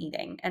vegan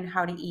eating and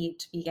how to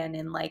eat vegan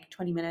in like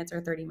 20 minutes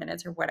or 30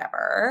 minutes or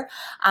whatever.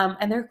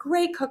 And they're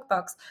great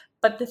cookbooks.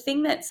 But the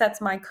thing that sets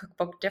my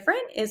cookbook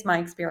different is my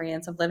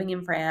experience of living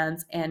in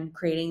France and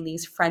creating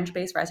these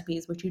French-based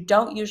recipes, which you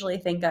don't usually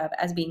think of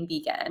as being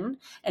vegan,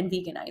 and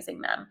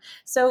veganizing them.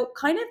 So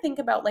kind of think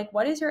about like,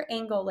 what is your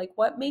angle? Like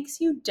what makes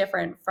you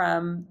different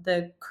from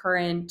the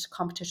current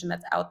competition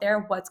that's out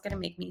there? What's going to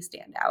make me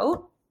stand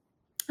out?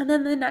 And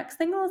then the next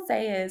thing I'll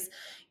say is,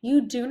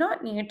 you do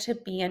not need to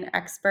be an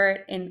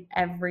expert in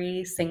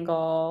every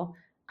single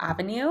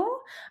avenue.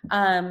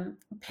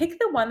 Pick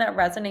the one that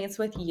resonates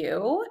with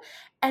you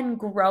and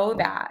grow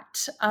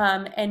that,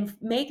 and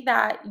make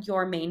that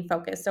your main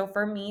focus. So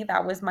for me,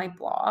 that was my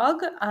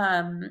blog.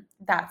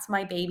 That's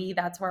my baby.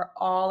 That's where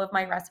all of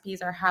my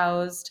recipes are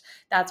housed.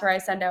 That's where I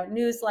send out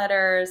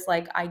newsletters.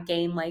 Like I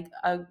gain like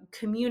a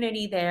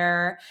community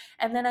there.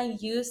 And then I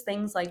use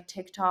things like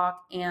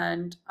TikTok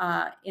and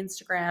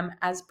Instagram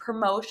as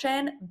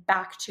promotion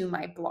back to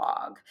my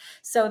blog,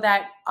 so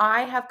that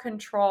I have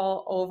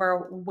control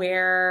over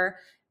where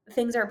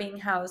things are being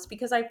housed.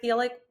 Because I feel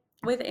like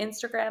with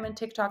Instagram and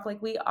TikTok,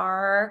 like we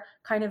are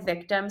kind of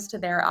victims to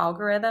their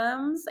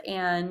algorithms,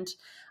 and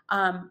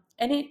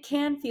it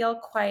can feel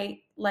quite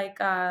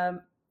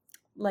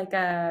like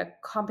a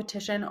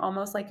competition,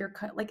 almost like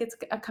it's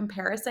a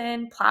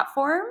comparison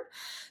platform.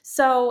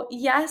 So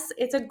yes,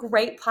 it's a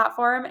great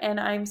platform, and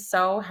I'm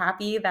so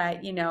happy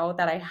that,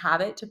 that I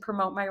have it to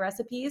promote my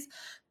recipes.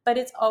 But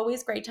it's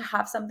always great to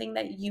have something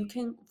that you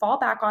can fall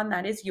back on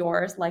that is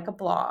yours, like a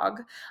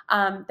blog,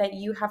 that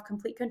you have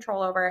complete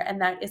control over,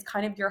 and that is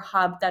kind of your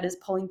hub that is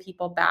pulling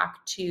people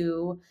back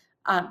to,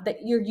 that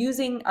you're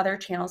using other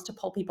channels to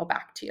pull people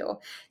back to.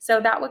 So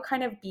that would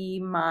kind of be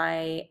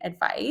my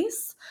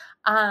advice.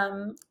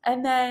 And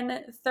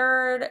then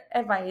third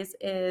advice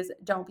is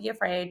don't be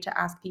afraid to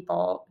ask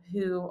people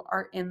who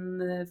are in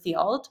the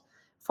field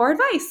for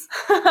advice.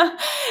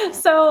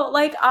 So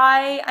like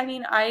I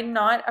mean, I'm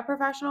not a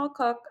professional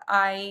cook.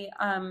 I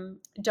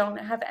don't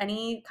have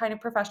any kind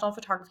of professional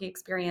photography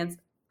experience.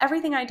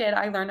 Everything I did,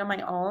 I learned on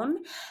my own.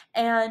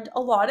 And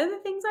a lot of the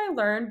things I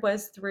learned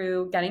was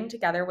through getting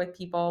together with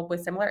people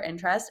with similar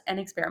interests and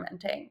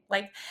experimenting.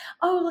 Like,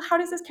 oh, how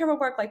does this camera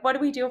work? Like, what do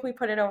we do if we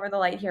put it over the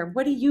light here?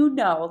 What do you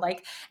know?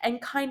 Like,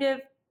 and kind of,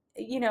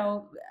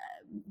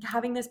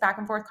 having this back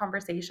and forth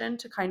conversation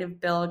to kind of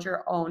build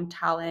your own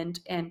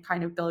talent and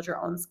kind of build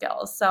your own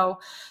skills.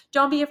 So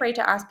don't be afraid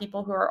to ask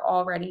people who are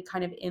already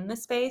kind of in the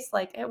space,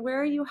 like,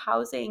 where are you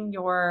housing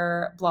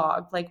your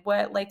blog? Like,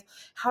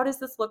 how does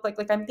this look like?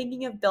 Like, I'm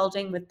thinking of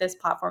building with this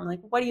platform.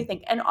 Like, what do you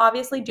think? And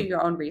obviously do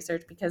your own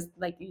research, because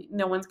like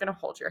no one's going to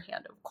hold your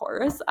hand, of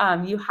course.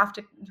 You have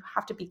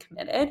to be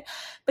committed,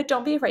 but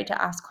don't be afraid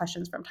to ask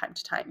questions from time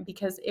to time,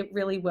 because it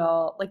really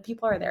will, like,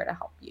 people are there to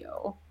help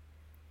you.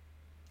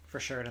 For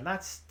sure. And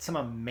that's some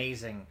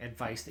amazing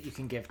advice that you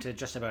can give to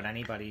just about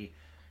anybody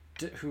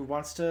who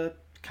wants to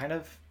kind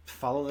of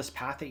follow this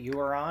path that you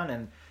are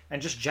on,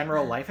 and just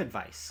general life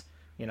advice.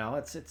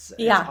 It's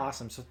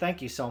awesome. So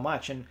thank you so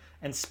much. And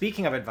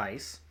speaking of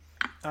advice,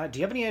 do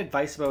you have any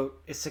advice about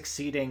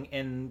succeeding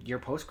in your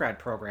postgrad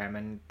program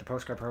and the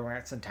postgrad program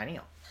at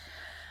Centennial?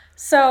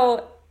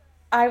 So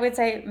I would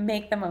say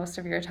make the most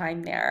of your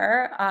time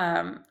there.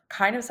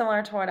 Kind of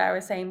similar to what I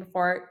was saying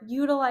before,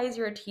 utilize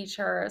your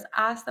teachers,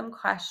 ask them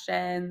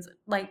questions,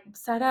 like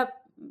set up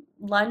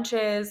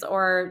lunches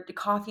or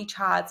coffee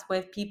chats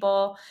with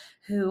people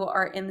who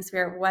are in the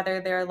spirit,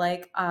 whether they're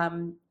like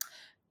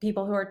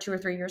people who are 2 or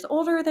 3 years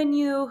older than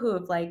you, who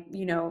have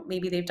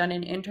maybe they've done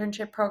an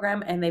internship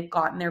program and they've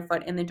gotten their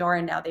foot in the door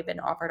and now they've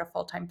been offered a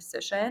full-time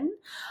position.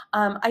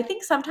 I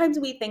think sometimes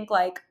we think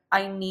like,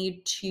 I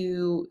need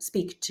to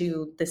speak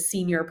to the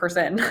senior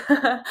person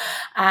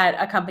at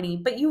a company,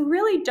 but you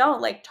really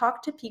don't. Like,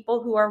 talk to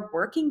people who are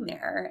working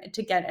there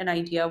to get an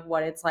idea of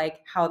what it's like,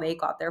 how they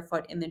got their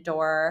foot in the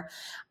door.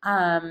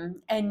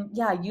 And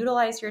yeah,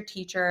 utilize your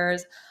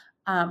teachers.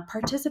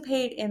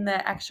 Participate in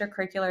the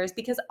extracurriculars,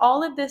 because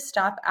all of this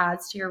stuff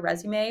adds to your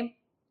resume.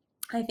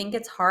 I think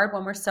it's hard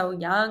when we're so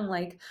young.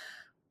 Like,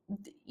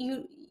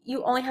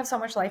 you only have so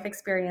much life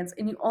experience,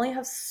 and you only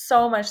have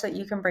so much that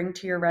you can bring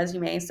to your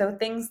resume. So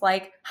things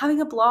like having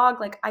a blog,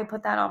 like I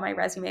put that on my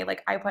resume.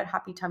 Like I put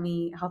Happy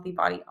Tummy, Healthy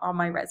Body on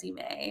my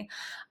resume.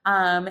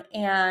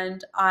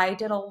 And I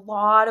did a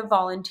lot of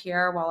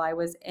volunteer while I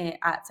was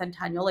at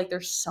Centennial. Like,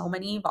 there's so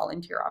many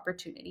volunteer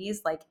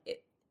opportunities. Like,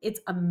 it's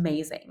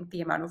amazing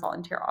the amount of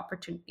volunteer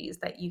opportunities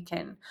that you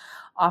can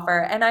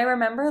offer. And I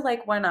remember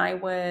like when I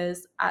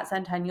was at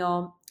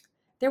Centennial,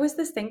 there was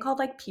this thing called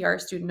like PR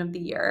Student of the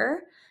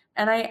Year.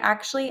 And I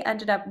actually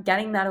ended up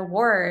getting that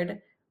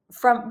award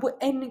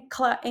in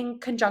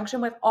conjunction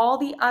with all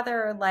the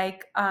other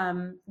like,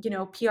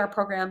 PR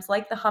programs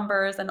like the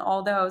Humbers and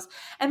all those.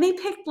 And they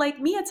picked like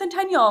me at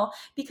Centennial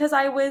because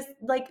I was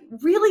like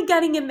really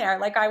getting in there.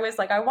 Like I was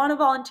like, I want to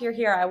volunteer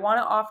here. I want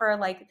to offer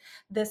like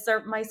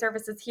my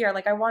services here.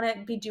 Like I want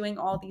to be doing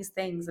all these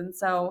things. And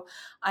so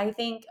I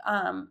think,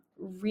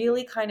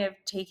 really kind of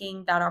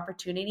taking that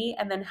opportunity,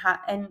 and then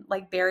and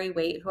like Barry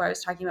Waite, who I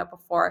was talking about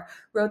before,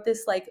 wrote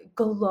this like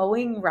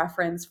glowing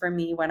reference for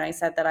me when I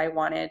said that I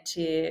wanted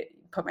to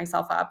put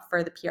myself up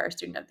for the PR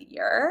Student of the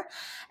Year.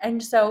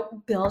 And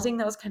so building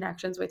those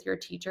connections with your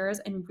teachers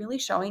and really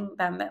showing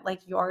them that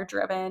like you're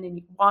driven and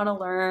you want to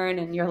learn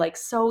and you're like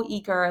so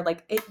eager,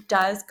 like it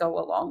does go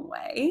a long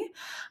way.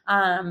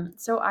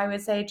 So I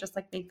would say just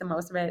like make the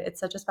most of it. It's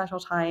such a special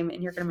time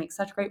and you're going to make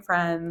such great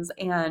friends.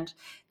 And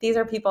these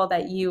are people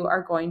that you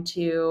are going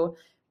to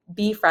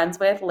be friends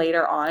with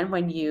later on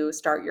when you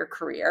start your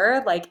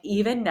career. Like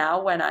even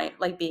now when I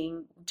like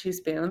being Two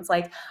Spoons,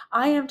 like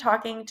I am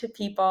talking to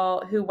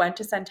people who went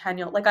to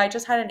Centennial. Like I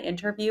just had an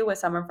interview with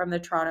someone from the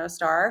Toronto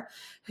Star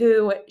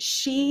who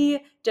she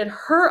did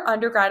her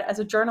undergrad as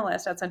a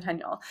journalist at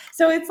Centennial.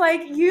 So it's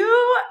like you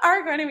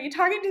are going to be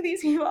talking to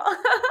these people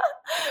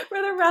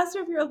for the rest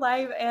of your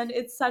life. And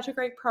it's such a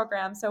great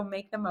program. So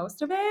make the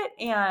most of it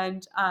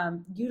and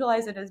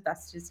utilize it as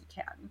best as you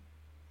can.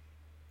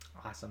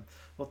 Awesome.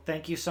 Well,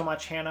 thank you so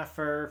much, Hannah,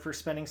 for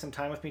spending some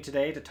time with me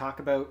today to talk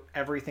about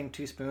everything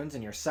Two Spoons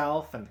and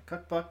yourself and the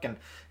cookbook. And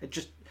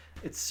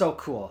it's so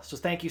cool. So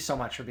thank you so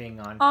much for being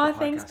on. Oh,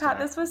 thanks, Pat.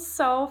 Today. This was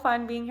so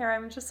fun being here.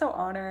 I'm just so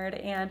honored.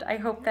 And I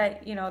hope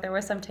that, there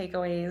were some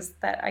takeaways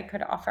that I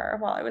could offer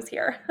while I was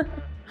here.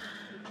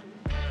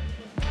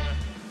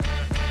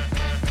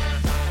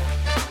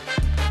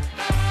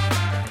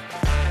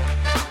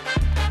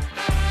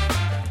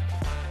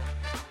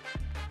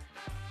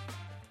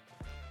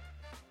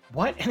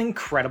 an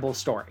incredible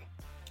story.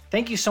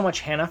 Thank you so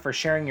much, Hannah, for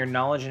sharing your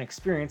knowledge and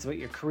experience about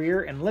your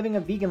career and living a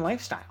vegan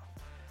lifestyle.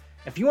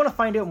 If you want to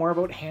find out more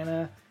about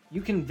Hannah,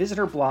 you can visit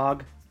her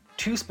blog,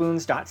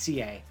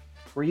 twospoons.ca,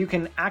 where you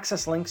can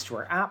access links to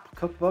her app,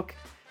 cookbook,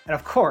 and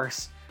of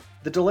course,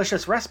 the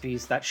delicious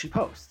recipes that she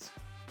posts.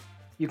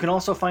 You can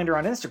also find her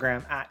on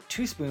Instagram at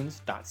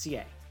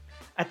twospoons.ca.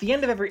 At the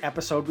end of every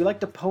episode, we like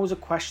to pose a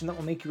question that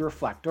will make you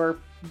reflect or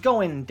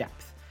go in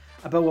depth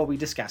about what we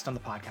discussed on the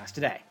podcast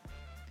today.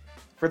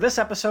 For this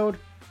episode,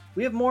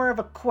 we have more of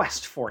a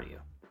quest for you.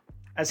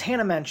 As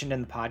Hannah mentioned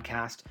in the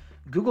podcast,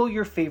 Google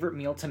your favorite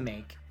meal to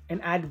make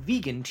and add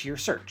vegan to your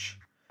search.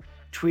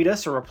 Tweet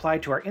us or reply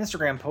to our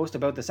Instagram post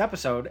about this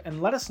episode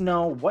and let us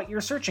know what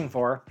you're searching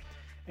for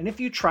and if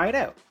you try it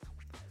out.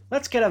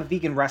 Let's get a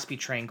vegan recipe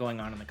train going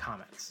on in the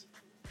comments.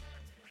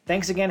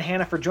 Thanks again,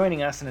 Hannah, for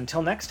joining us, and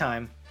until next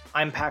time,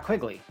 I'm Pat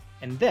Quigley,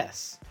 and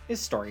this is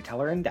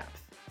Storyteller in Depth.